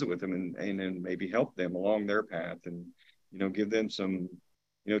maybe visit with them and then maybe help them along their path, and, give them some,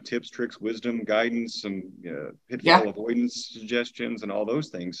 tips, tricks, wisdom, guidance, some pitfall avoidance suggestions, and all those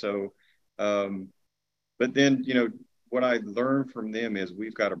things. So, but then, what I learned from them is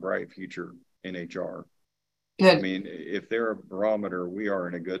we've got a bright future in HR. Good. I mean, if they're a barometer, we are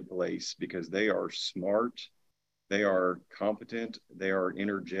in a good place, because they are smart, they are competent, they are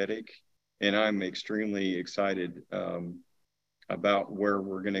energetic, and I'm extremely excited about where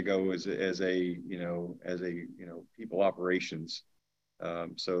we're going to go as a people operations.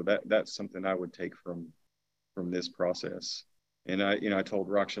 So that's something I would take from this process. And I told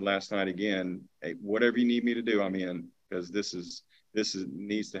Raksha last night again, hey, whatever you need me to do, I'm in, because this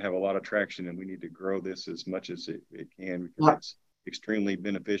needs to have a lot of traction, and we need to grow this as much as it can, because it's extremely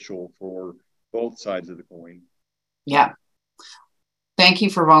beneficial for both sides of the coin. Yeah. Thank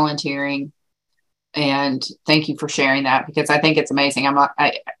you for volunteering, and thank you for sharing that, because I think it's amazing. I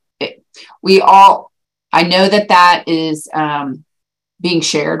know that is being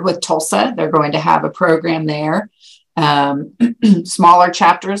shared with Tulsa. They're going to have a program there. Smaller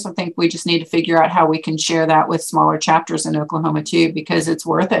chapters. I think we just need to figure out how we can share that with smaller chapters in Oklahoma too, because it's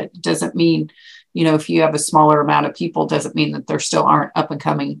worth it. It doesn't mean, if you have a smaller amount of people, doesn't mean that there still aren't up and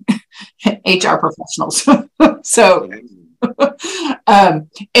coming HR professionals. So,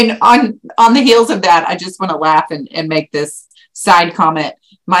 and on the heels of that, I just want to laugh and make this side comment.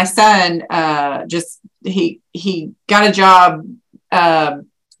 My son, he got a job,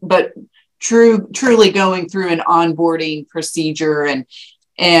 but truly going through an onboarding procedure,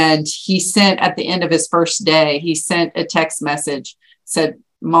 and he sent, at the end of his first day, he sent a text message, said,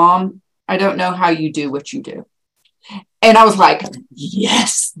 "Mom, I don't know how you do what you do." And I was like,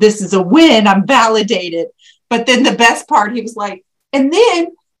 yes, this is a win. I'm validated. But then the best part, he was like, and then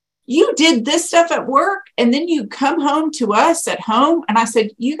you did this stuff at work, and then you come home to us at home. And I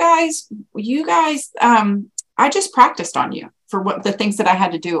said, you guys, I just practiced on you for what the things that I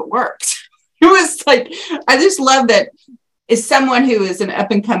had to do at work. was like, I just love that as someone who is an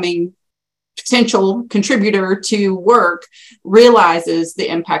up and coming potential contributor to work realizes the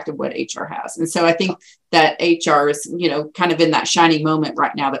impact of what HR has. And so I think that HR is, kind of in that shining moment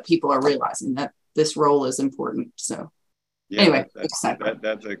right now that people are realizing that this role is important. So anyway,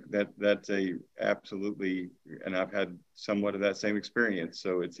 that's a absolutely, and I've had somewhat of that same experience.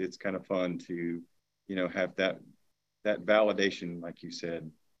 So it's kind of fun to, have that validation, like you said,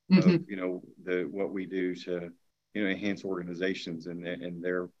 of, what we do to, enhance organizations and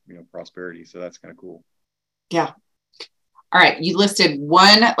their, prosperity. So that's kind of cool. Yeah. All right. You listed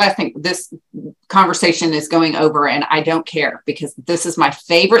one last thing. This conversation is going over, and I don't care because this is my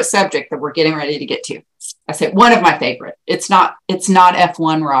favorite subject that we're getting ready to get to. I said one of my favorite. It's not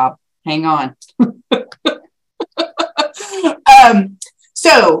F1, Rob. Hang on.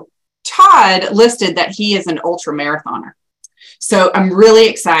 So Todd listed that he is an ultra marathoner. So I'm really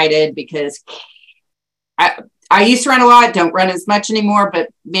excited because I used to run a lot, don't run as much anymore, but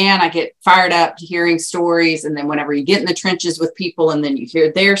man, I get fired up hearing stories. And then whenever you get in the trenches with people and then you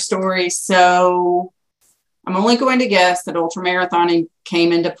hear their stories. So I'm only going to guess that ultramarathoning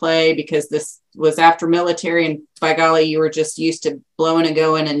came into play because this was after military, and by golly, you were just used to blowing and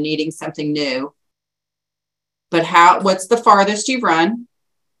going and needing something new. But what's the farthest you've run?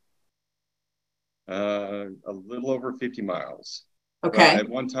 A little over 50 miles. Okay. At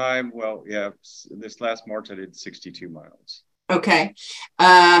one time, this last March I did 62 miles. Okay.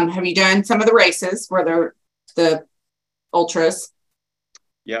 Have you done some of the races where they're the ultras?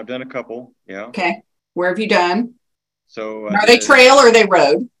 Yeah, I've done a couple. Yeah. Okay. Where have you done? So are they trail or are they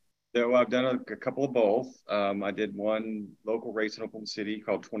road? So I've done a couple of both. I did one local race in Oklahoma City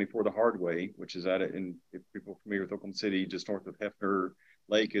called 24 the Hard Way, which is if people are familiar with Oklahoma City, just north of Hefner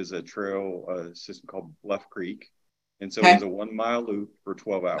Lake is a trail system called Bluff Creek. And so it was a 1 mile loop for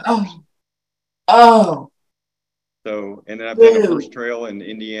 12 hours. Oh. So, and then I've done a horse trail in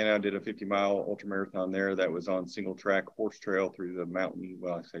Indiana. I did a 50-mile ultramarathon there that was on single track horse trail through the mountain,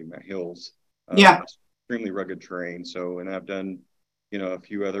 hills. Extremely rugged terrain. So, and I've done, a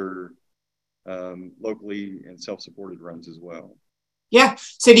few other locally and self-supported runs as well. Yeah.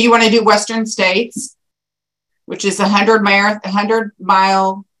 So do you want to do Western States, which is 100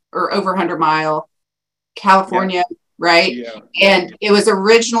 mile or over 100 mile California, right? Yeah. And it was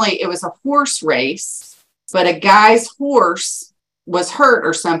originally, it was a horse race, but a guy's horse was hurt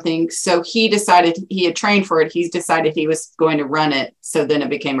or something. So he decided, he had trained for it. He decided he was going to run it. So then it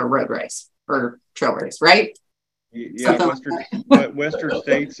became a road race or trail race, right? Yeah, Western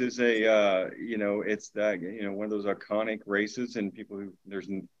States is it's that, one of those iconic races, and there's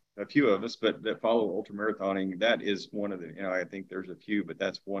a few of us, but that follow ultramarathoning. That is one of the, I think there's a few, but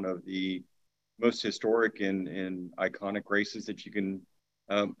that's one of the most historic and iconic races that you can,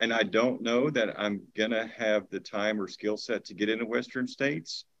 and I don't know that I'm gonna have the time or skill set to get into Western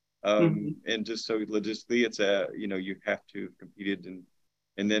States. And just so logistically, it's you have to have competed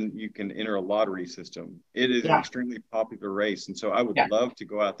and then you can enter a lottery system. It is an extremely popular race. And so I would love to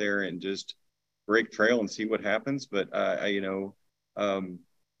go out there and just break trail and see what happens. But,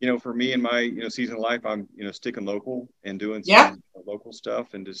 for me in my, season of life, I'm, sticking local and doing some local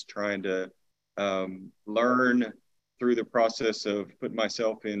stuff and just trying to learn through the process of putting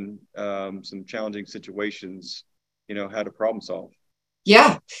myself in some challenging situations, how to problem solve.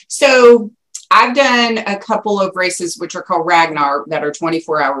 Yeah. So I've done a couple of races, which are called Ragnar, that are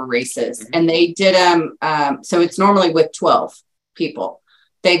 24-hour races. And they did them. So it's normally with 12 people.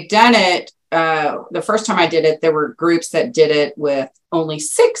 They've done it. The first time I did it, there were groups that did it with only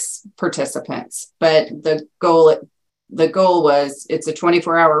 6 participants. But the goal was it's a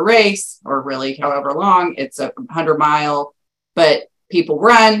 24-hour race, or really however long. It's a 100-mile, but people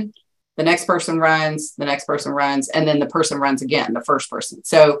run. The next person runs. The next person runs. And then the person runs again, the first person.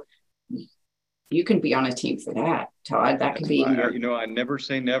 So you can be on a team for that, Todd. That could be. I never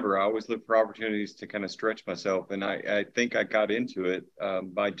say never. I always look for opportunities to kind of stretch myself. And I think I got into it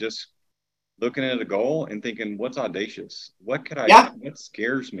by just looking at a goal and thinking, what's audacious? What could I, what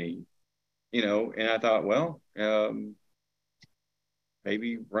scares me? And I thought, well,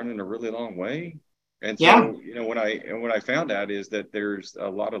 maybe running a really long way. And so, what I found out is that there's a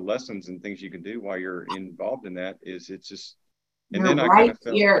lot of lessons and things you can do while you're involved in that. It's just, and then I kind of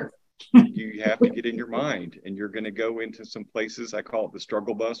felt you have to get in your mind, and you're going to go into some places. I call it the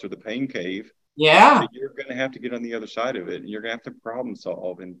struggle bus or the pain cave. Yeah. You're going to have to get on the other side of it, and you're going to have to problem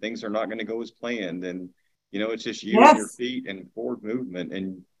solve, and things are not going to go as planned. And, it's just you and your feet and forward movement.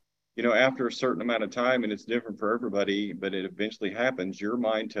 And, after a certain amount of time, and it's different for everybody, but it eventually happens, your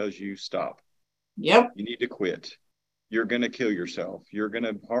mind tells you stop. Yep. You need to quit. you're going to kill yourself. You're going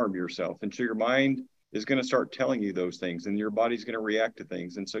to harm yourself. And so your mind is going to start telling you those things, and your body's going to react to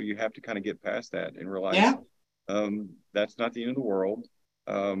things. And so you have to kind of get past that and realize that's not the end of the world.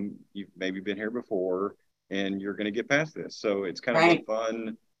 You've maybe been here before, and you're going to get past this. So it's kind of a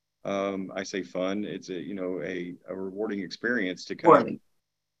fun, I say fun, it's a rewarding experience to kind of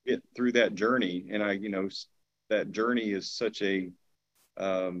get through that journey. And that journey is such a,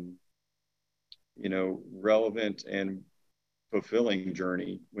 relevant and fulfilling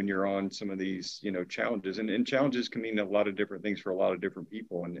journey when you're on some of these, challenges. And challenges can mean a lot of different things for a lot of different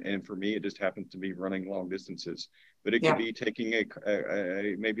people. And for me, it just happens to be running long distances, but it could be taking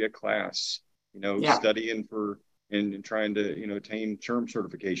maybe a class, studying for and trying to, attain CHRM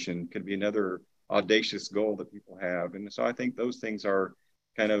certification could be another audacious goal that people have. And so I think those things are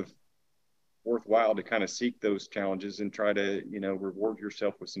kind of worthwhile to kind of seek those challenges and try to, reward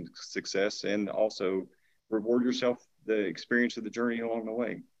yourself with some success, and also reward yourself the experience of the journey along the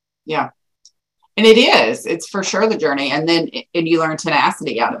way. Yeah. And it's for sure the journey. And then you learn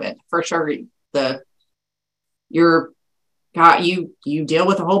tenacity out of it. For sure. You deal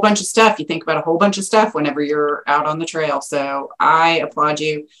with a whole bunch of stuff. You think about a whole bunch of stuff whenever you're out on the trail. So I applaud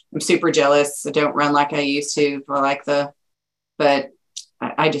you. I'm super jealous. I don't run like I used to, but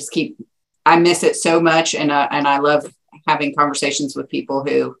I miss it so much. And I love having conversations with people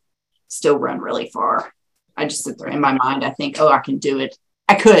who still run really far. I just sit there in my mind. I think, I can do it.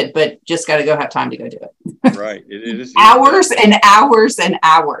 I could, but just got to go have time to go do it. Right. It is hours and hours and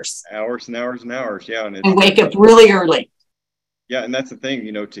hours. Hours and hours and hours. Yeah. And wake up really early. Yeah. And that's the thing,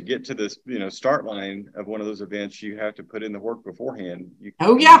 to get to this, start line of one of those events, you have to put in the work beforehand.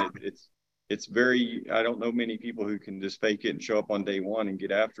 It's very, I don't know many people who can just fake it and show up on day one and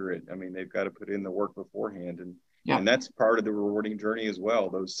get after it. I mean, they've got to put in the work beforehand. And that's part of the rewarding journey as well.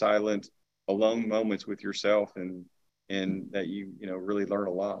 Those silent, alone moments with yourself, and that you really learn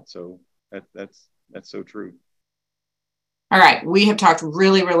a lot. So that's so true. All right, we have talked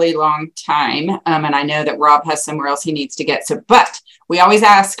really, really long time, and I know that Rob has somewhere else he needs to get. But we always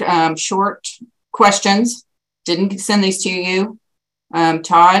ask short questions. Didn't send these to you,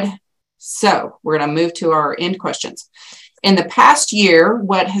 Todd. So we're going to move to our end questions. In the past year,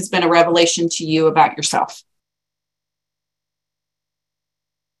 what has been a revelation to you about yourself?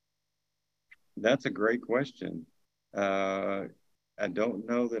 That's a great question. I don't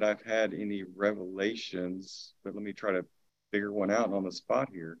know that I've had any revelations, but let me try to figure one out on the spot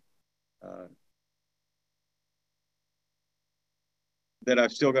here. That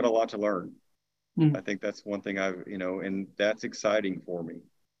I've still got a lot to learn. I think that's one thing and that's exciting for me.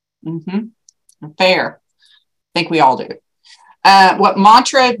 Fair. I think we all do. What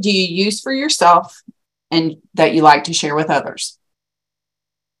mantra do you use for yourself and that you like to share with others?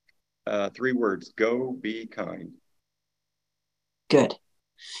 3 words: go be kind. Good.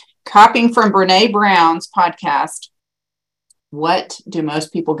 Copying from Brene Brown's podcast, what do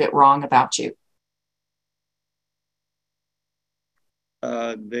most people get wrong about you?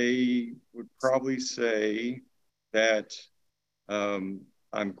 They would probably say that I'm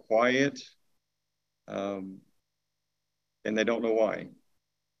quiet, and they don't know why.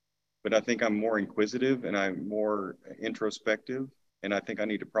 But I think I'm more inquisitive, and I'm more introspective, and I think I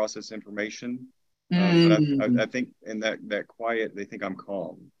need to process information. But I think in that quiet, they think I'm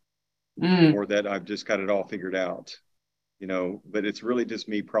calm, or that I've just got it all figured out. But it's really just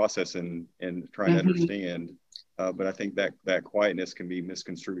me processing and trying to understand. But I think that quietness can be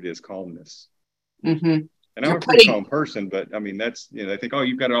misconstrued as calmness. And I'm a pretty calm person, but I mean, that's, they think, oh,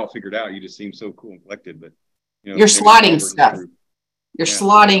 you've got it all figured out. You just seem so cool and collected, but you're slotting stuff. You're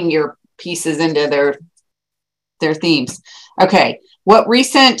slotting your pieces into their themes. Okay. What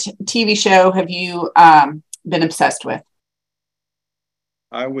recent TV show have you been obsessed with?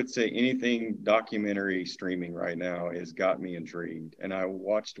 I would say anything documentary streaming right now has got me intrigued. And I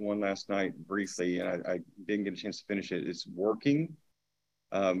watched one last night briefly, and I didn't get a chance to finish it. It's Working,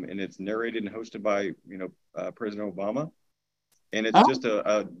 and it's narrated and hosted by, President Obama. And it's just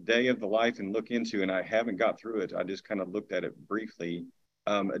a day of the life and look into, and I haven't got through it. I just kind of looked at it briefly.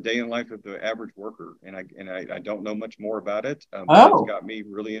 A day in the life of the average worker. And I don't know much more about it. But it's got me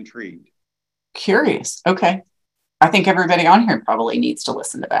really intrigued. Curious. Okay. I think everybody on here probably needs to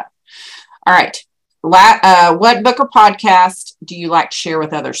listen to that. All right. What book or podcast do you like to share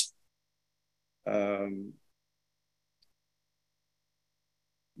with others?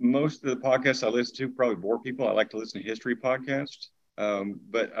 Most of the podcasts I listen to probably bore people. I like to listen to history podcasts.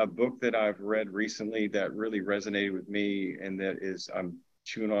 But a book that I've read recently that really resonated with me, and that is, I'm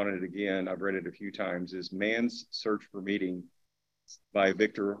chewing on it again, I've read it a few times, is Man's Search for Meaning by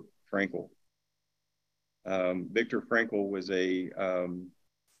Viktor Frankl. Viktor Frankl was a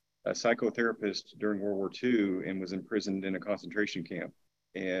psychotherapist during World War II and was imprisoned in a concentration camp.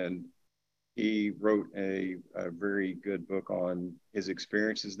 And he wrote a very good book on his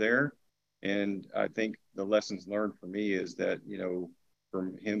experiences there. And I think the lessons learned for me is that,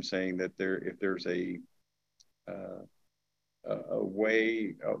 from him saying that if there's a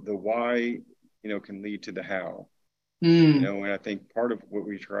way, the why, can lead to the how. And I think part of what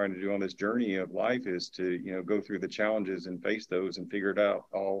we're trying to do on this journey of life is to, go through the challenges and face those and figure it out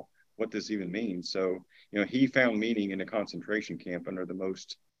all what this even means. So, he found meaning in a concentration camp under the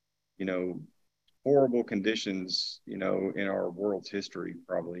most, horrible conditions, in our world's history,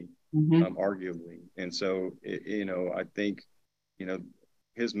 probably, arguably. And so, I think,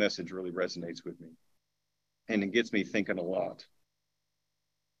 his message really resonates with me, and it gets me thinking a lot.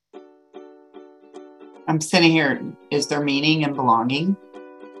 I'm sitting here. Is there meaning in belonging?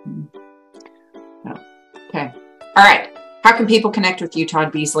 No. Okay. All right. How can people connect with you,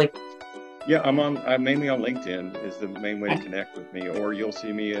 Todd Beesley? Yeah, I'm mainly on LinkedIn is the main way to connect with me, or you'll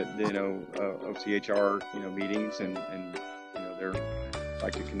see me at, OCHR, meetings and they're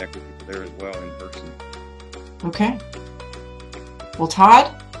like to connect with people there as well in person. Okay. Well,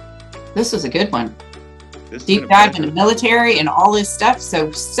 Todd, this was a good one. Deep dive into military and all this stuff. So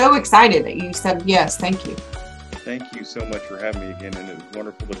excited that you said yes. Thank you. Thank you so much for having me again, and it was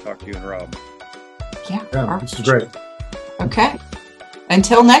wonderful to talk to you and Rob. Yeah, this is great. Okay.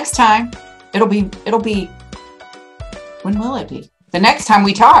 Until next time, it'll be. When will it be? The next time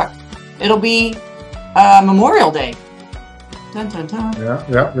we talk, it'll be Memorial Day. Dun dun dun. Yeah.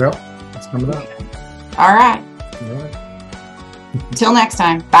 It's coming up. All right. Until next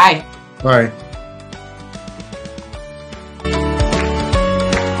time. Bye. Bye.